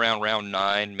is there around round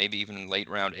 9, maybe even late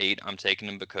round 8, I'm taking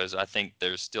him because I think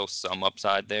there's still some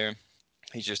upside there.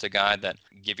 He's just a guy that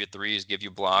give you threes, give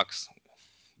you blocks,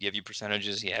 give you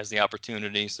percentages. He has the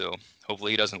opportunity, so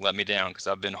hopefully he doesn't let me down because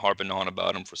I've been harping on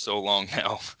about him for so long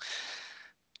now.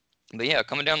 But yeah,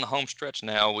 coming down the home stretch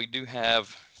now, we do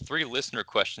have 3 listener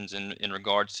questions in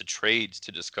regards to trades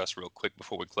to discuss real quick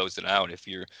before we close it out. If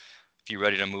you're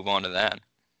ready to move on to that.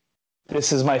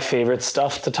 This is my favorite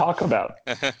stuff to talk about.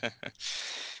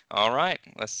 All right,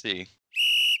 let's see.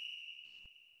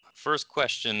 First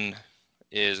question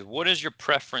is, what is your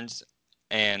preference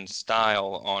and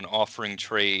style on offering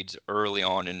trades early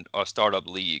on in a startup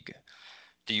league?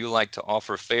 Do you like to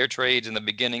offer fair trades in the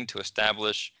beginning to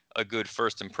establish a good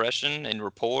first impression and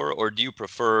rapport, or do you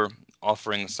prefer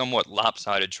offering somewhat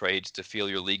lopsided trades to feel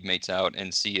your league mates out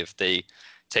and see if they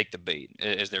take the bait?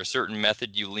 Is there a certain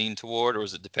method you lean toward, or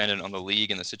is it dependent on the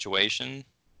league and the situation?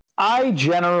 I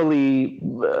generally,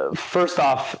 first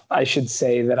off, I should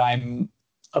say that I'm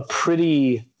a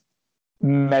pretty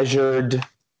measured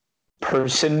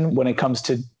person when it comes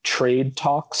to trade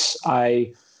talks.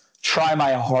 I try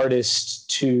my hardest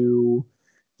to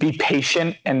be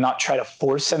patient and not try to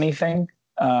force anything,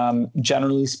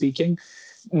 generally speaking.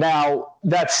 Now,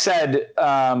 that said,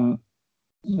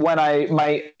 when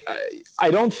I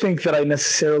don't think that I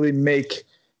necessarily make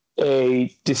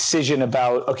a decision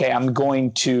about, okay, I'm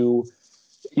going to,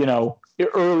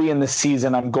 early in the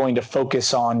season, I'm going to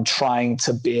focus on trying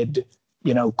to bid,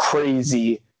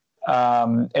 crazy,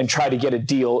 and try to get a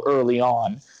deal early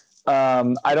on.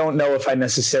 I don't know if I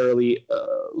necessarily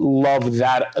love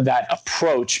that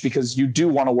approach, because you do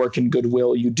want to work in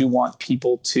goodwill. You do want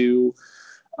people to,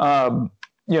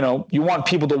 you want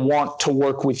people to want to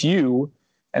work with you,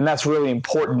 and that's really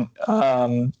important.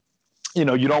 You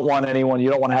don't want you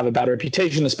don't want to have a bad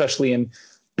reputation, especially in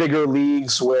bigger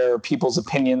leagues where people's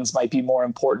opinions might be more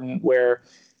important, where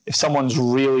if someone's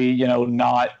really,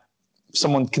 not,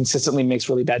 someone consistently makes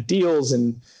really bad deals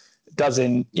and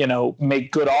doesn't,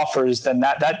 make good offers, then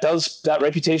that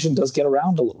reputation does get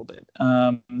around a little bit.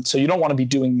 So you don't want to be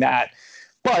doing that.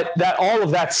 But all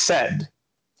of that said,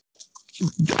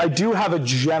 I do have a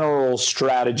general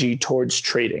strategy towards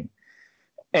trading.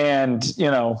 And,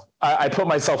 I put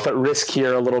myself at risk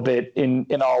here a little bit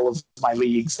in all of my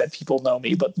leagues that people know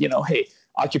me, but, hey,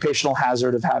 occupational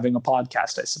hazard of having a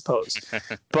podcast, I suppose.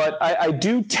 But I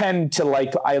do tend to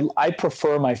I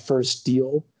prefer my first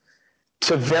deal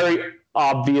to very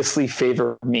obviously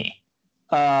favor me,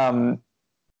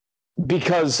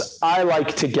 because I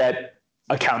like to get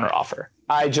a counteroffer.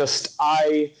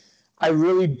 I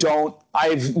really don't.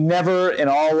 I've never, in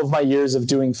all of my years of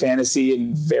doing fantasy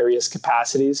in various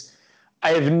capacities,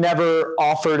 I have never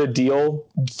offered a deal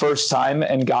first time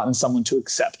and gotten someone to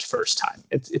accept first time.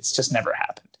 It's just never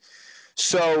happened.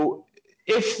 So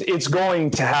if it's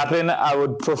going to happen, I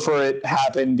would prefer it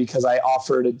happen because I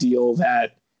offered a deal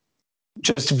that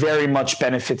just very much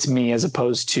benefits me as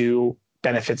opposed to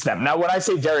benefits them. Now, when I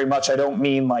say very much, I don't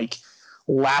mean like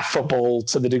laughable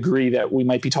to the degree that we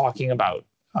might be talking about.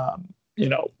 We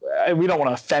don't want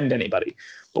to offend anybody.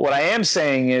 But what I am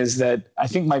saying is that I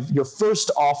think your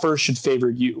first offer should favor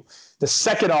you. The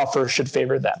second offer should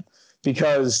favor them,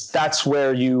 because that's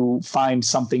where you find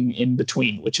something in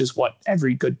between, which is what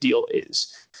every good deal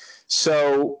is.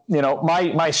 So,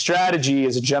 my strategy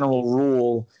as a general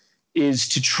rule is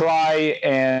to try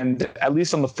and, at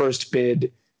least on the first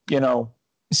bid,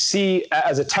 see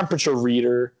as a temperature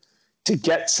reader to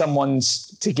get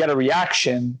a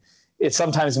reaction. It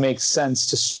sometimes makes sense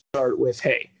to start with,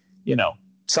 hey,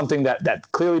 something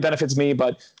that clearly benefits me,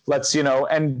 but let's,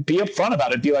 and be upfront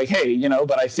about it. Be like, hey,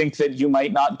 but I think that you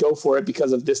might not go for it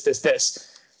because of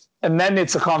this. And then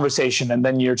it's a conversation. And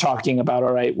then you're talking about,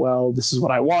 all right, well, this is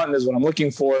what I want. This is what I'm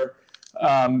looking for,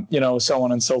 so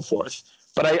on and so forth.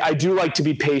 But I do like to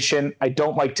be patient. I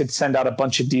don't like to send out a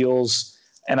bunch of deals.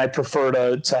 And I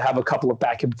prefer to have a couple of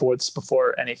back and forths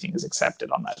before anything is accepted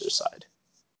on either side.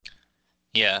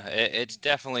 Yeah, it's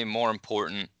definitely more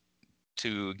important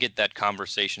to get that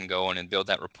conversation going and build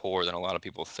that rapport than a lot of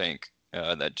people think,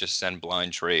 that just send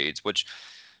blind trades, which,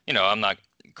 I'm not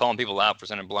calling people out for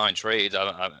sending blind trades.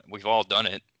 We've all done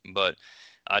it, but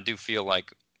I do feel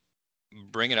like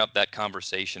bringing up that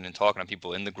conversation and talking to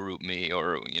people in the group me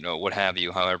or, what have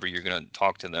you, however you're going to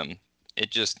talk to them,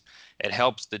 it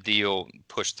helps the deal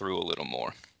push through a little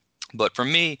more. But for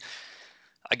me,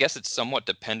 I guess it's somewhat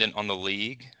dependent on the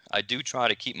league. I do try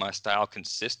to keep my style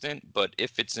consistent, but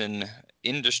if it's an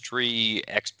industry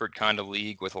expert kind of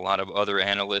league with a lot of other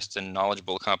analysts and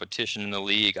knowledgeable competition in the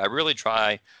league, I really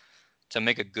try to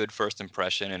make a good first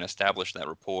impression and establish that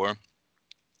rapport.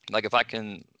 Like if I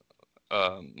can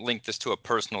link this to a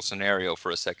personal scenario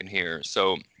for a second here.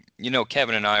 So,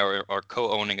 Kevin and I are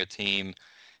co-owning a team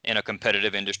in a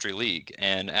competitive industry league.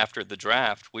 And after the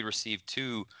draft, we received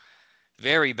two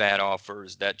very bad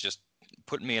offers that just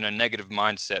put me in a negative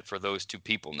mindset for those two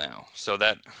people now. So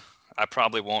that I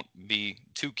probably won't be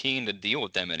too keen to deal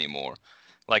with them anymore.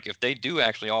 Like if they do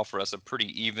actually offer us a pretty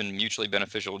even, mutually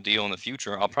beneficial deal in the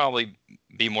future, I'll probably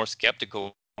be more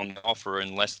skeptical on the offer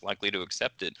and less likely to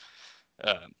accept it.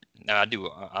 Now I do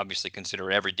obviously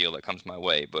consider every deal that comes my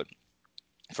way, but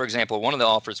for example, one of the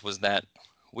offers was that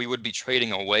we would be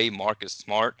trading away Marcus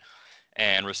Smart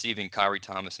and receiving Kyrie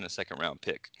Thomas in a second round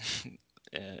pick.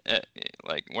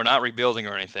 Like we're not rebuilding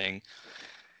or anything.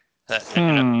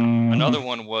 Another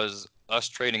one was us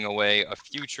trading away a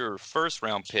future first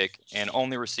round pick and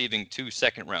only receiving 2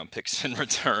 second round picks in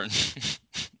return.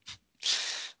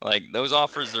 Like those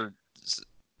offers are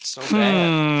so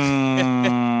bad.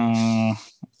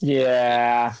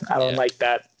 Yeah, I don't like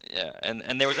that. Yeah,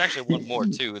 and there was actually one more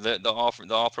too. The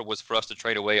offer was for us to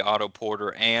trade away Otto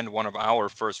Porter and one of our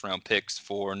first round picks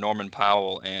for Norman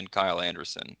Powell and Kyle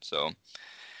Anderson. So,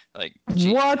 like,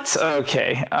 what?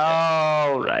 Okay.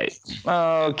 All right.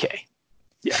 Okay.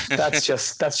 Yeah, that's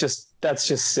just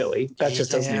silly. That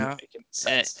just doesn't even make any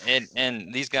sense.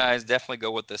 And these guys definitely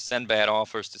go with the send bad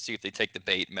offers to see if they take the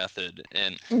bait method.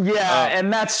 And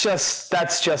and that's just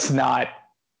not.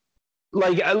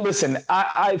 Like, listen,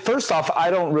 I first off, I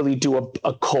don't really do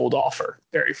a cold offer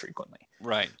very frequently.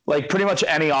 Right. Like pretty much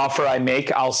any offer I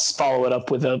make, I'll follow it up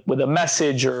with a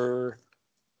message or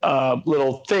a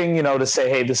little thing, to say,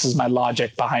 hey, this is my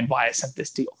logic behind why I sent this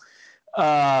deal.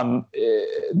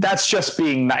 That's just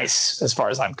being nice as far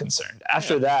as I'm concerned.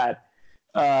 After that,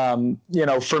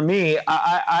 for me,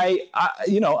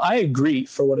 I agree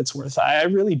for what it's worth. I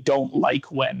really don't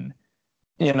like when,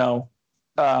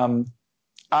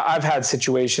 I've had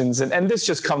situations, and this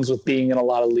just comes with being in a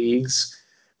lot of leagues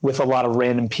with a lot of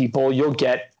random people. You'll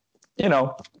get,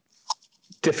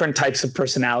 different types of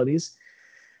personalities.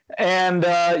 And,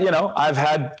 I've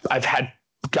had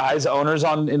guys, owners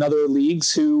in other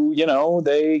leagues who,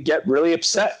 they get really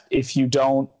upset if you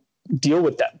don't deal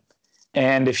with them.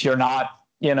 And if you're not,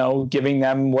 giving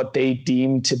them what they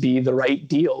deem to be the right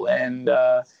deal. And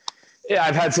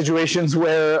I've had situations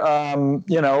where,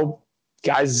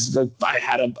 guys, I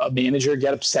had a manager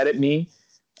get upset at me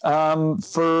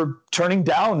for turning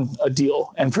down a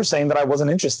deal and for saying that I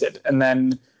wasn't interested, and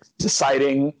then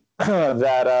deciding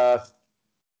that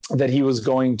he was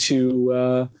going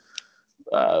to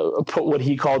put what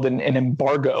he called an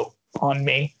embargo on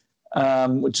me,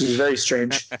 which is very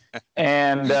strange.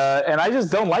 And I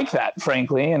just don't like that,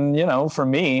 frankly. And, for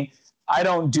me, I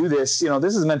don't do this.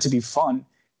 This is meant to be fun.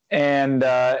 And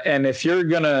if you're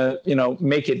gonna,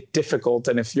 make it difficult,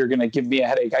 and if you're gonna give me a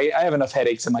headache, I have enough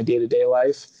headaches in my day-to-day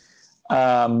life.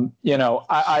 I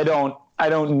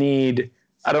don't need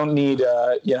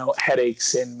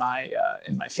headaches in my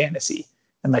fantasy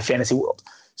world.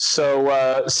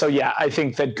 So yeah, I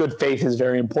think that good faith is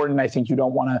very important. I think you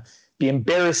don't want to be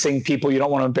embarrassing people. You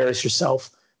don't want to embarrass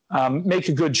yourself. Make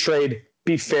a good trade.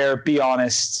 Be fair. Be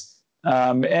honest.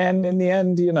 And in the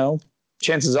end,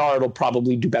 chances are it'll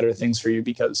probably do better things for you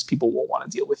because people will want to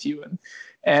deal with you.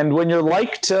 And when you're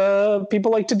liked,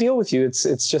 people like to deal with you.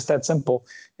 It's just that simple.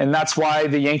 And that's why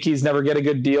the Yankees never get a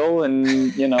good deal.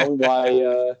 And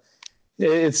why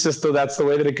it's just that's the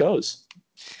way that it goes.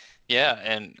 Yeah,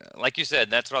 and like you said,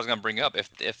 that's what I was going to bring up.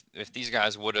 If these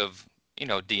guys would have,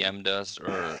 DM'd us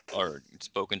or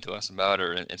spoken to us about it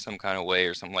or in some kind of way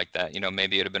or something like that,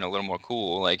 maybe it'd have been a little more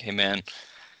cool. Like, hey man,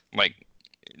 like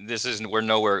we're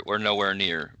nowhere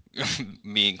near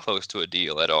being close to a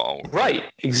deal at all. Right,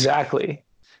 exactly.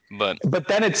 But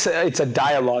then it's a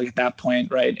dialogue at that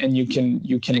point, right? And you can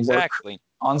exactly work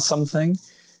on something.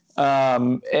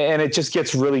 And it just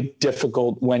gets really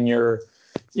difficult when you're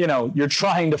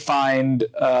trying to find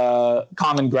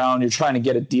common ground. You're trying to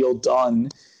get a deal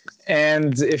done.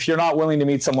 And if you're not willing to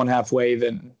meet someone halfway,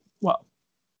 then, well,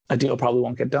 a deal probably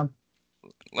won't get done.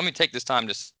 Let me take this time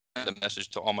to send a message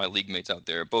to all my league mates out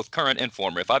there, both current and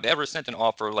former. If I've ever sent an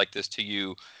offer like this to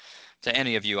you, to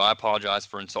any of you, I apologize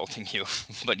for insulting you.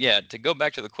 But yeah, to go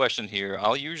back to the question here,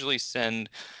 I'll usually send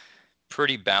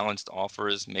pretty balanced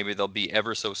offers. Maybe they'll be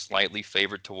ever so slightly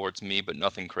favored towards me, but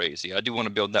nothing crazy. I do want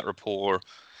to build that rapport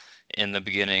in the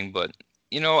beginning, but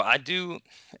I do,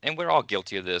 and we're all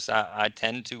guilty of this. I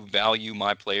tend to value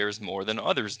my players more than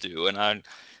others do, and I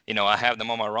have them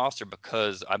on my roster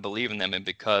because I believe in them and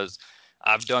because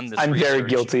I've done this. I'm research. Very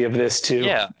guilty of this too.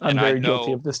 Yeah, I'm very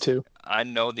guilty of this too. I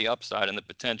know the upside and the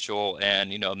potential, and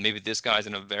maybe this guy's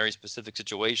in a very specific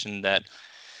situation that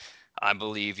I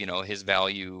believe his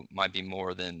value might be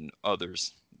more than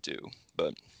others do.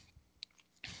 But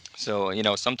So,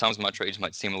 sometimes my trades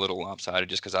might seem a little lopsided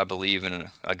just because I believe in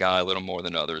a guy a little more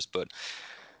than others. But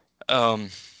um,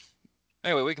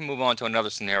 anyway, we can move on to another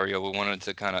scenario we wanted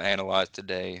to kind of analyze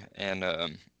today. And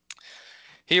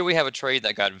here we have a trade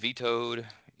that got vetoed.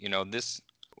 This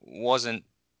wasn't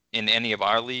in any of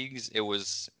our leagues. It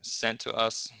was sent to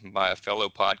us by a fellow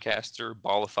podcaster,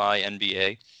 Ballify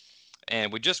NBA.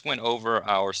 And we just went over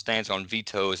our stance on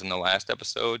vetoes in the last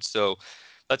episode. So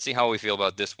let's see how we feel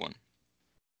about this one.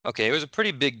 Okay, it was a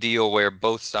pretty big deal where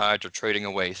both sides are trading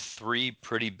away three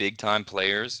pretty big time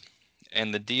players.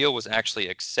 And the deal was actually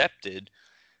accepted,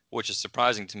 which is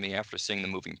surprising to me after seeing the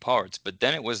moving parts. But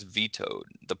then it was vetoed.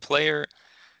 The player,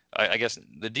 I guess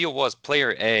the deal was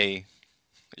player A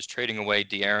is trading away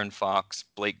De'Aaron Fox,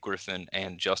 Blake Griffin,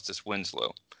 and Justice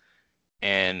Winslow.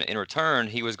 And in return,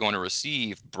 he was going to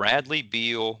receive Bradley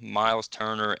Beal, Miles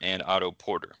Turner, and Otto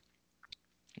Porter.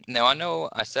 Now, I know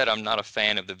I said I'm not a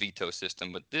fan of the veto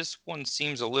system, but this one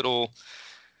seems a little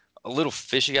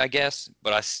fishy, I guess.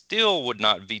 But I still would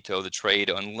not veto the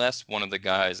trade unless one of the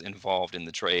guys involved in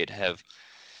the trade have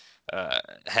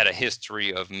had a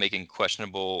history of making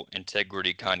questionable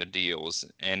integrity kind of deals.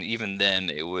 And even then,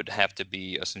 it would have to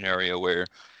be a scenario where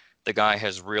the guy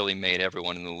has really made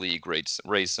everyone in the league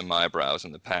raise some eyebrows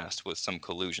in the past with some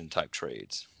collusion type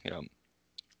trades.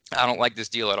 I don't like this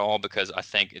deal at all because I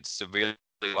think it's severely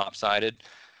lopsided.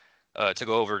 To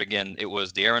go over it again, it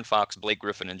was De'Aaron Fox, Blake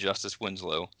Griffin, and Justice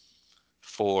Winslow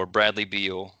for Bradley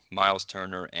Beal, Miles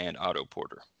Turner, and Otto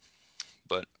Porter.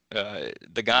 But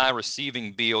the guy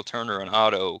receiving Beal, Turner, and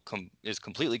Otto is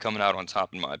completely coming out on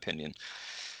top, in my opinion.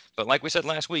 But like we said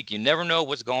last week, you never know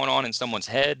what's going on in someone's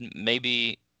head.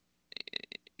 Maybe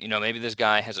this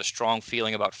guy has a strong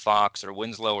feeling about Fox or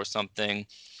Winslow or something.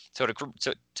 So to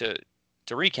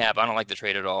recap, I don't like the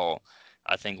trade at all.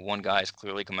 I think one guy is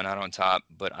clearly coming out on top,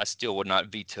 but I still would not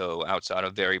veto outside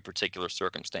of very particular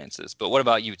circumstances. But what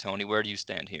about you, Tony? Where do you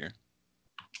stand here?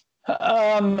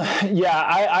 Yeah,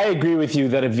 I agree with you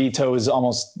that a veto is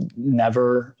almost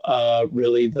never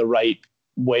really the right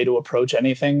way to approach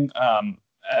anything.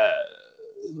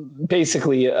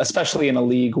 Basically, especially in a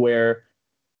league where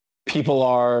people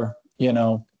are,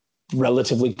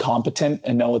 relatively competent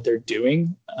and know what they're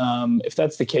doing. If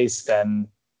that's the case, then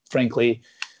frankly,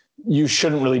 you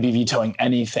shouldn't really be vetoing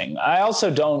anything. I also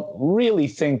don't really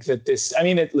think that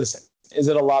listen, is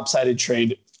it a lopsided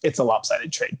trade? It's a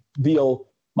lopsided trade. Beal,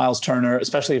 Miles Turner,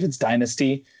 especially if it's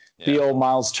dynasty, Beal,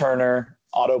 Miles Turner,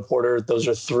 Otto Porter, those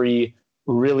are three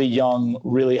really young,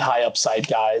 really high upside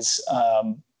guys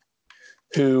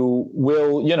who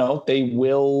will, they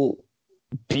will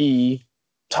be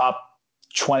top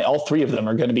 20. All three of them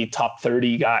are going to be top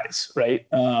 30 guys, right?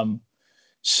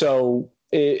 So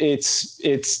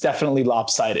it's definitely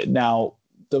lopsided. Now,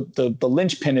 the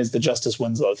linchpin is the Justice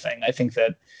Winslow thing. I think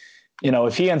that,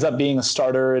 if he ends up being a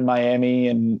starter in Miami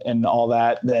and all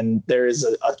that, then there is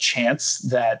a chance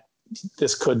that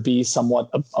this could be somewhat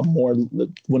a more,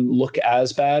 wouldn't look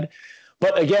as bad.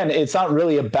 But again, it's not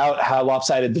really about how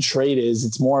lopsided the trade is.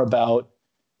 It's more about,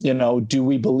 do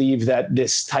we believe that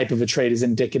this type of a trade is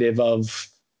indicative of,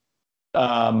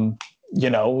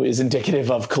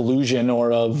 collusion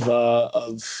or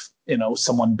of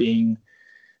someone being,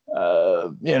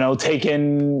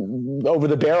 taken over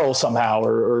the barrel somehow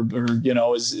or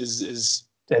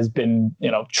has been,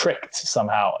 tricked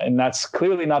somehow. And that's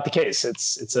clearly not the case.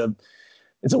 It's a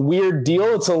weird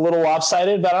deal. It's a little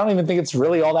lopsided, but I don't even think it's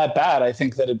really all that bad. I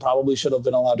think that it probably should have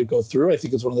been allowed to go through. I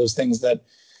think it's one of those things that,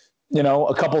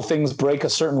 a couple things break a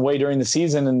certain way during the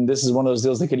season, and this is one of those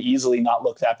deals that could easily not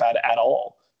look that bad at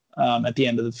all at the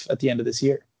end of this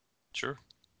year. Sure.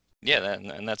 Yeah,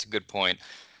 and that's a good point.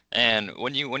 And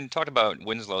when you talked about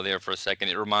Winslow there for a second,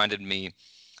 it reminded me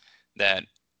that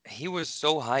he was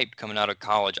so hyped coming out of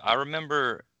college. I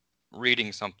remember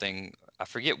reading something, I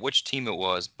forget which team it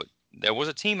was, but there was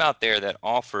a team out there that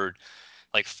offered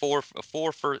like four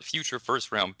future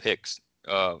first round picks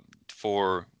to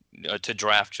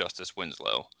draft Justice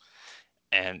Winslow.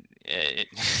 And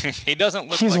he doesn't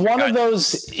look. He's one of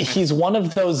those. He's one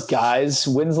of those guys.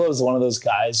 Winslow is one of those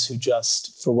guys who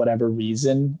just, for whatever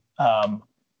reason,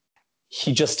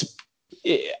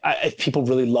 people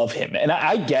really love him, and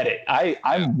I get it.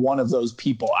 I'm one of those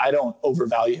people. I don't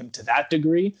overvalue him to that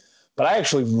degree, but I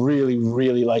actually really,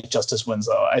 really like Justice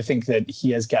Winslow. I think that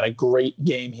he has got a great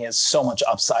game. He has so much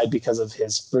upside because of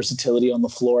his versatility on the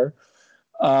floor.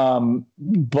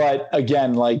 But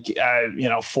again,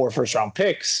 4 first-round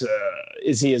picks.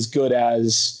 Is he as good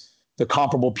as the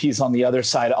comparable piece on the other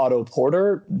side, Otto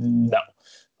Porter? No.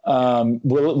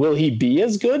 Will he be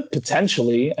as good?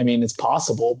 Potentially. I mean, it's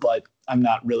possible, but I'm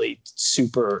not really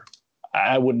super.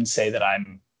 I wouldn't say that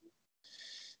I'm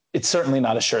it's certainly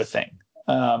not a sure thing.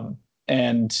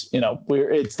 And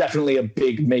it's definitely a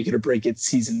big make it or break it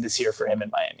season this year for him in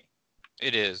Miami.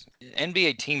 It is.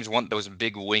 NBA teams want those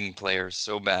big wing players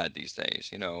so bad these days.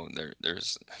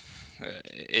 There's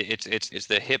it's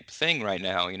the hip thing right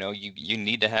now. You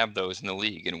need to have those in the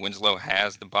league, and Winslow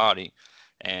has the body,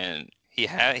 and he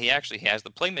actually has the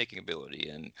playmaking ability,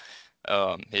 and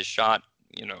his shot,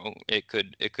 it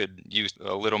could use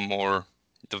a little more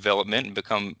development and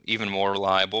become even more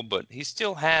reliable, but he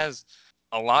still has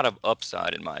a lot of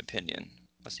upside in my opinion.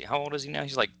 Let's see, how old is he now?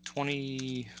 He's like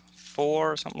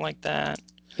 24 or something like that.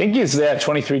 I think he's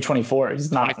 23, 24.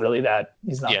 He's not really that.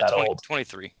 He's not that old.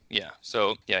 23. Yeah.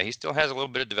 So yeah, he still has a little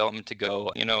bit of development to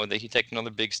go. That he take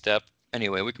another big step.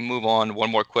 Anyway, we can move on. One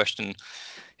more question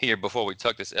here before we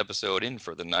tuck this episode in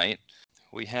for the night.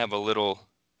 We have a little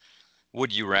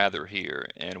would you rather here,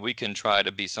 and we can try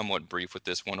to be somewhat brief with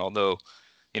this one, although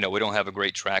we don't have a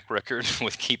great track record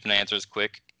with keeping answers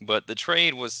quick. But the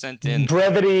trade was sent in.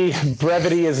 Brevity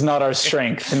is not our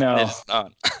strength. No, it's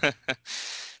not.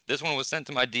 This one was sent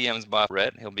to my DMs by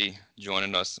Brett. He'll be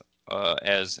joining us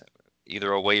as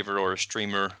either a waiver or a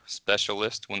streamer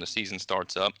specialist when the season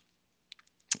starts up.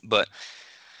 But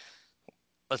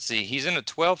let's see. He's in a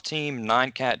 12-team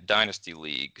 9-cat dynasty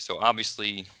league. So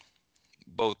obviously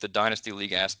both the dynasty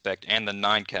league aspect and the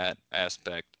 9-cat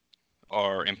aspect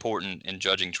are important in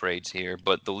judging trades here.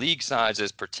 But the league size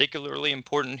is particularly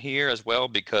important here as well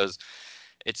because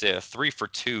it's a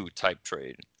 3-for-2 type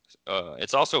trade.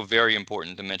 It's also very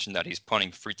important to mention that he's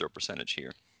punting free throw percentage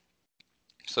here.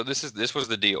 So this was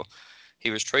the deal.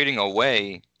 He was trading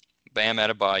away Bam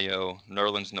Adebayo,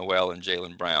 Nerlens Noel, and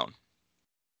Jaylen Brown.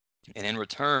 And in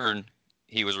return,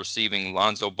 he was receiving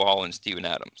Lonzo Ball and Steven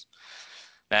Adams.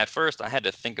 Now, at first, I had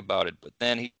to think about it, but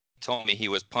then he told me he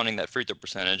was punting that free throw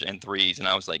percentage and threes, and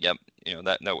I was like, yep,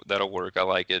 that'll work. I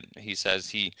like it. He says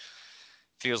he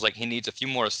feels like he needs a few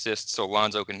more assists so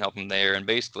Lonzo can help him there, and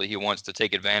basically he wants to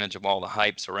take advantage of all the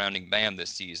hype surrounding Bam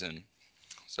this season.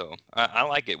 So I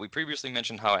like it. We previously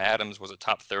mentioned how Adams was a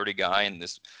top 30 guy in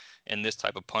this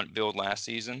type of punt build last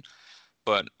season.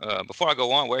 But before I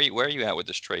go on, where are you at with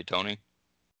this trade, Tony?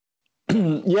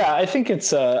 Yeah, I think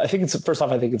it's first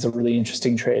off, I think it's a really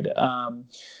interesting trade.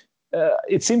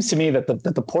 It seems to me that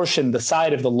the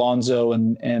side of the Lonzo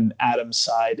and Adams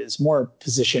side is more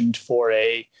positioned for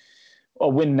a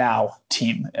win now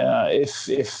team.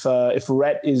 If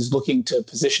Rhett is looking to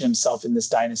position himself in this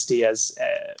dynasty as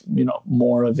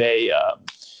more of a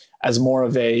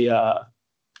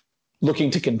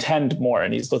looking to contend more,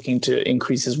 and he's looking to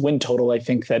increase his win total, I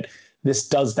think that this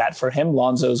does that for him.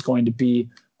 Lonzo is going to be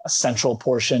a central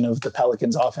portion of the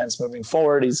Pelicans offense moving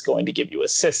forward. He's going to give you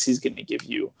assists. He's going to give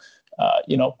you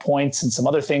points and some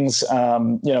other things.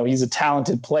 He's a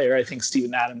talented player. I think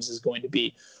Steven Adams is going to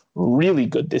be really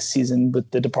good this season with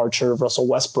the departure of Russell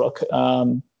Westbrook.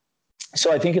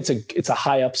 So I think it's a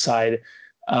high upside.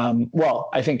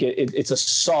 I think it's a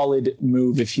solid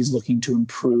move if he's looking to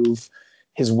improve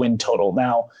his win total.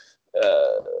 Now,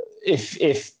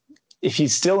 if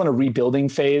he's still in a rebuilding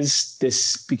phase,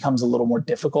 this becomes a little more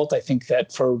difficult. I think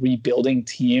that for a rebuilding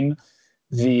team,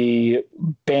 the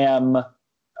Bam,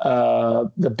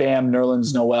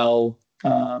 Nerlens Noel,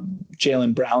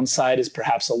 Jaylen Brown side is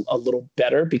perhaps a little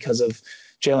better because of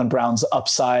Jaylen Brown's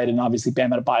upside and obviously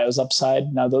Bam Adebayo's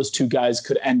upside. Now, those two guys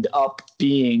could end up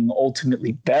being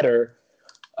ultimately better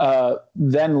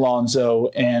than Lonzo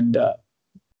and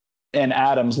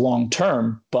Adams long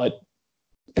term, but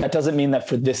that doesn't mean that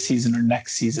for this season or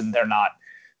next season they're not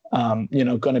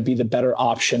going to be the better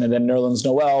option. And then Nerlens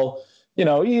Noel,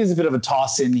 he's a bit of a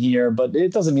toss in here, but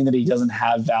it doesn't mean that he doesn't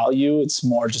have value. It's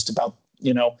more just about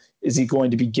is he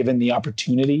going to be given the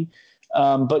opportunity?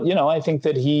 But I think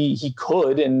that he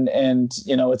could, and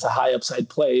it's a high upside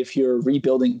play if you're a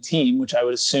rebuilding team, which I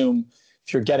would assume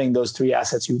if you're getting those three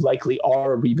assets, you likely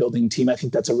are a rebuilding team. I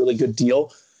think that's a really good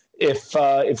deal. If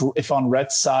on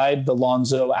Rhett's side, the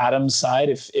Lonzo Adams side,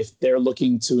 if they're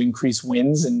looking to increase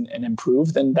wins and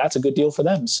improve, then that's a good deal for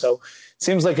them. So it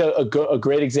seems like a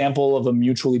great example of a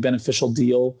mutually beneficial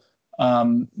deal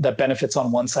that benefits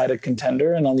on one side a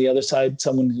contender, and on the other side,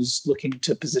 someone who's looking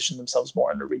to position themselves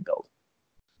more in a rebuild.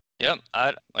 Yep.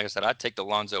 Like I said, I'd take the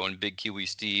Lonzo and Big QE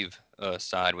Steve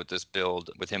side with this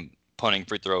build, with him punting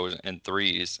free throws and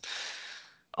threes.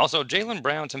 Also, Jaylen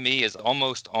Brown to me is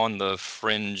almost on the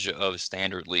fringe of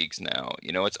standard leagues now.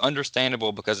 It's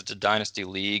understandable because it's a dynasty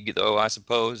league, though, I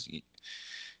suppose,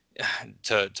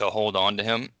 to hold on to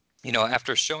him.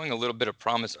 After showing a little bit of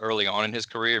promise early on in his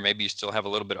career, maybe you still have a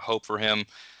little bit of hope for him.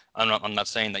 I'm not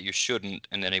saying that you shouldn't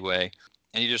in any way.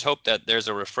 And you just hope that there's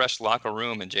a refreshed locker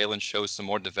room and Jaylen shows some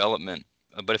more development.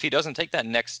 But if he doesn't take that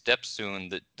next step soon,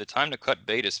 the time to cut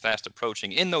bait is fast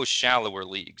approaching in those shallower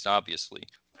leagues, obviously.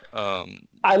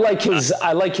 I like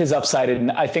his upside,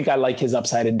 and I think I like his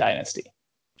upside in Dynasty,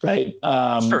 right?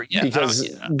 Sure, yeah,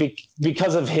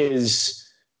 because of his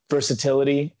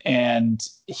versatility, and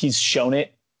he's shown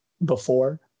it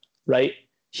before, right?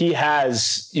 He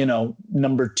has,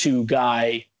 number 2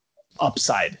 guy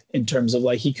upside in terms of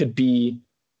like he could be,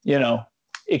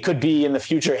 it could be in the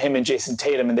future him and Jason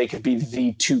Tatum, and they could be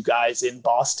the 2 guys in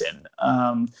Boston.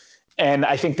 And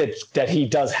I think that he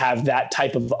does have that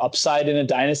type of upside in a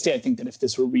dynasty. I think that if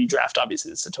this were redraft,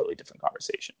 obviously it's a totally different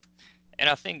conversation. And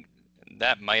I think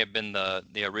that might have been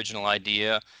the original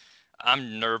idea.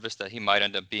 I'm nervous that he might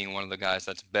end up being one of the guys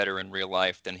that's better in real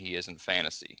life than he is in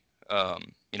fantasy.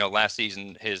 Last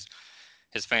season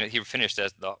he finished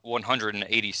as the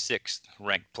 186th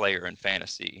ranked player in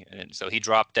fantasy, and so he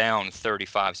dropped down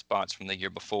 35 spots from the year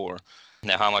before.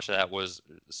 Now, how much of that was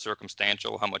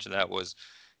circumstantial? How much of that was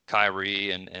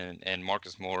Kyrie and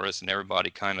Marcus Morris and everybody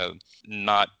kind of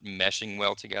not meshing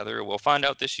well together? We'll find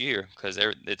out this year, because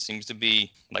it seems to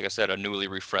be, like I said, a newly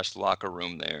refreshed locker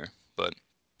room there. But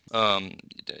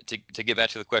to get back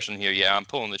to the question here, yeah, I'm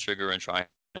pulling the trigger and trying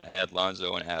to add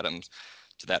Lonzo and Adams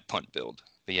to that punt build.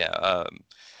 But yeah,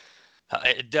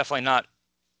 definitely not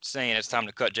saying it's time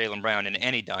to cut Jaylen Brown in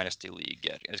any dynasty league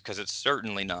yet, because it's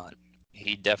certainly not.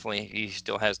 He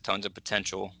still has tons of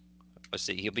potential. Let's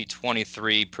see, he'll be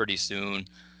 23 pretty soon.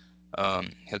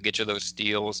 He'll get you those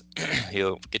steals.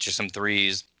 He'll get you some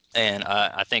threes. And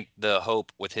I think the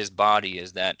hope with his body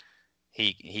is that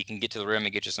he can get to the rim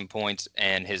and get you some points,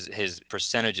 and his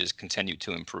percentages continue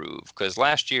to improve. Because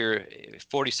last year,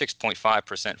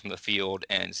 46.5% from the field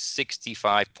and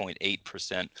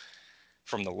 65.8%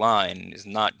 from the line is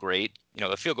not great.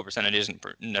 The field goal percentage isn't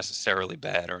necessarily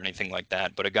bad or anything like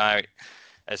that, but a guy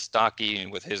as stocky and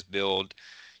with his build,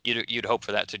 you'd hope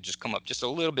for that to just come up just a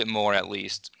little bit more at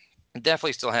least. It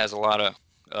definitely still has a lot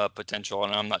of potential,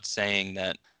 and I'm not saying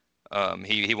that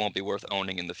he won't be worth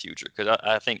owning in the future, because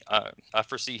I think I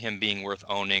foresee him being worth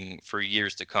owning for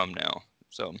years to come now.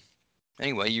 So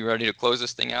anyway, you ready to close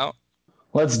this thing out?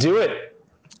 Let's do it.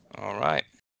 All right.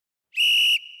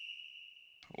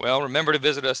 Well, remember to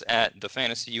visit us at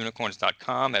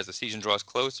thefantasyunicorns.com as the season draws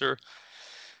closer.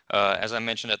 As I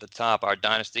mentioned at the top, our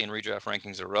dynasty and redraft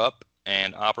rankings are up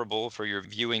and operable for your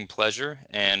viewing pleasure,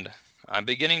 and I'm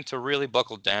beginning to really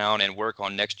buckle down and work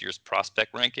on next year's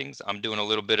prospect rankings. I'm doing a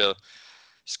little bit of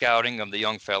scouting of the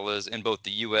young fellas in both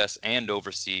the U.S. and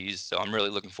overseas, so I'm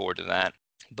really looking forward to that.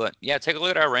 But yeah, take a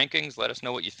look at our rankings. Let us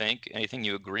know what you think. Anything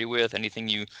you agree with, anything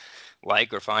you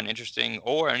like or find interesting,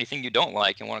 or anything you don't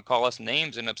like and want to call us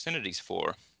names and obscenities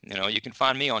for. You can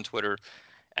find me on Twitter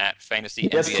at Fantasy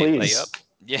yes, NBA please. Layup.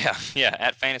 Yeah,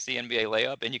 at Fantasy NBA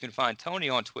Layup. And you can find Tony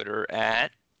on Twitter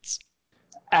at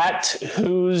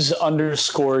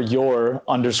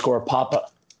whose_your_papa.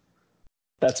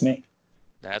 That's me.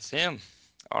 That's him.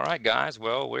 All right, guys.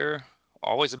 Well, we're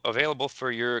always available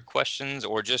for your questions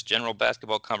or just general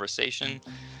basketball conversation.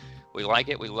 We like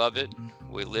it. We love it.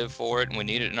 We live for it, and we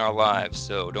need it in our lives.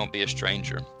 So don't be a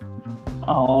stranger.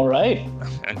 All right.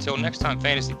 Until next time,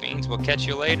 Fantasy Fiends, we'll catch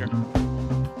you later.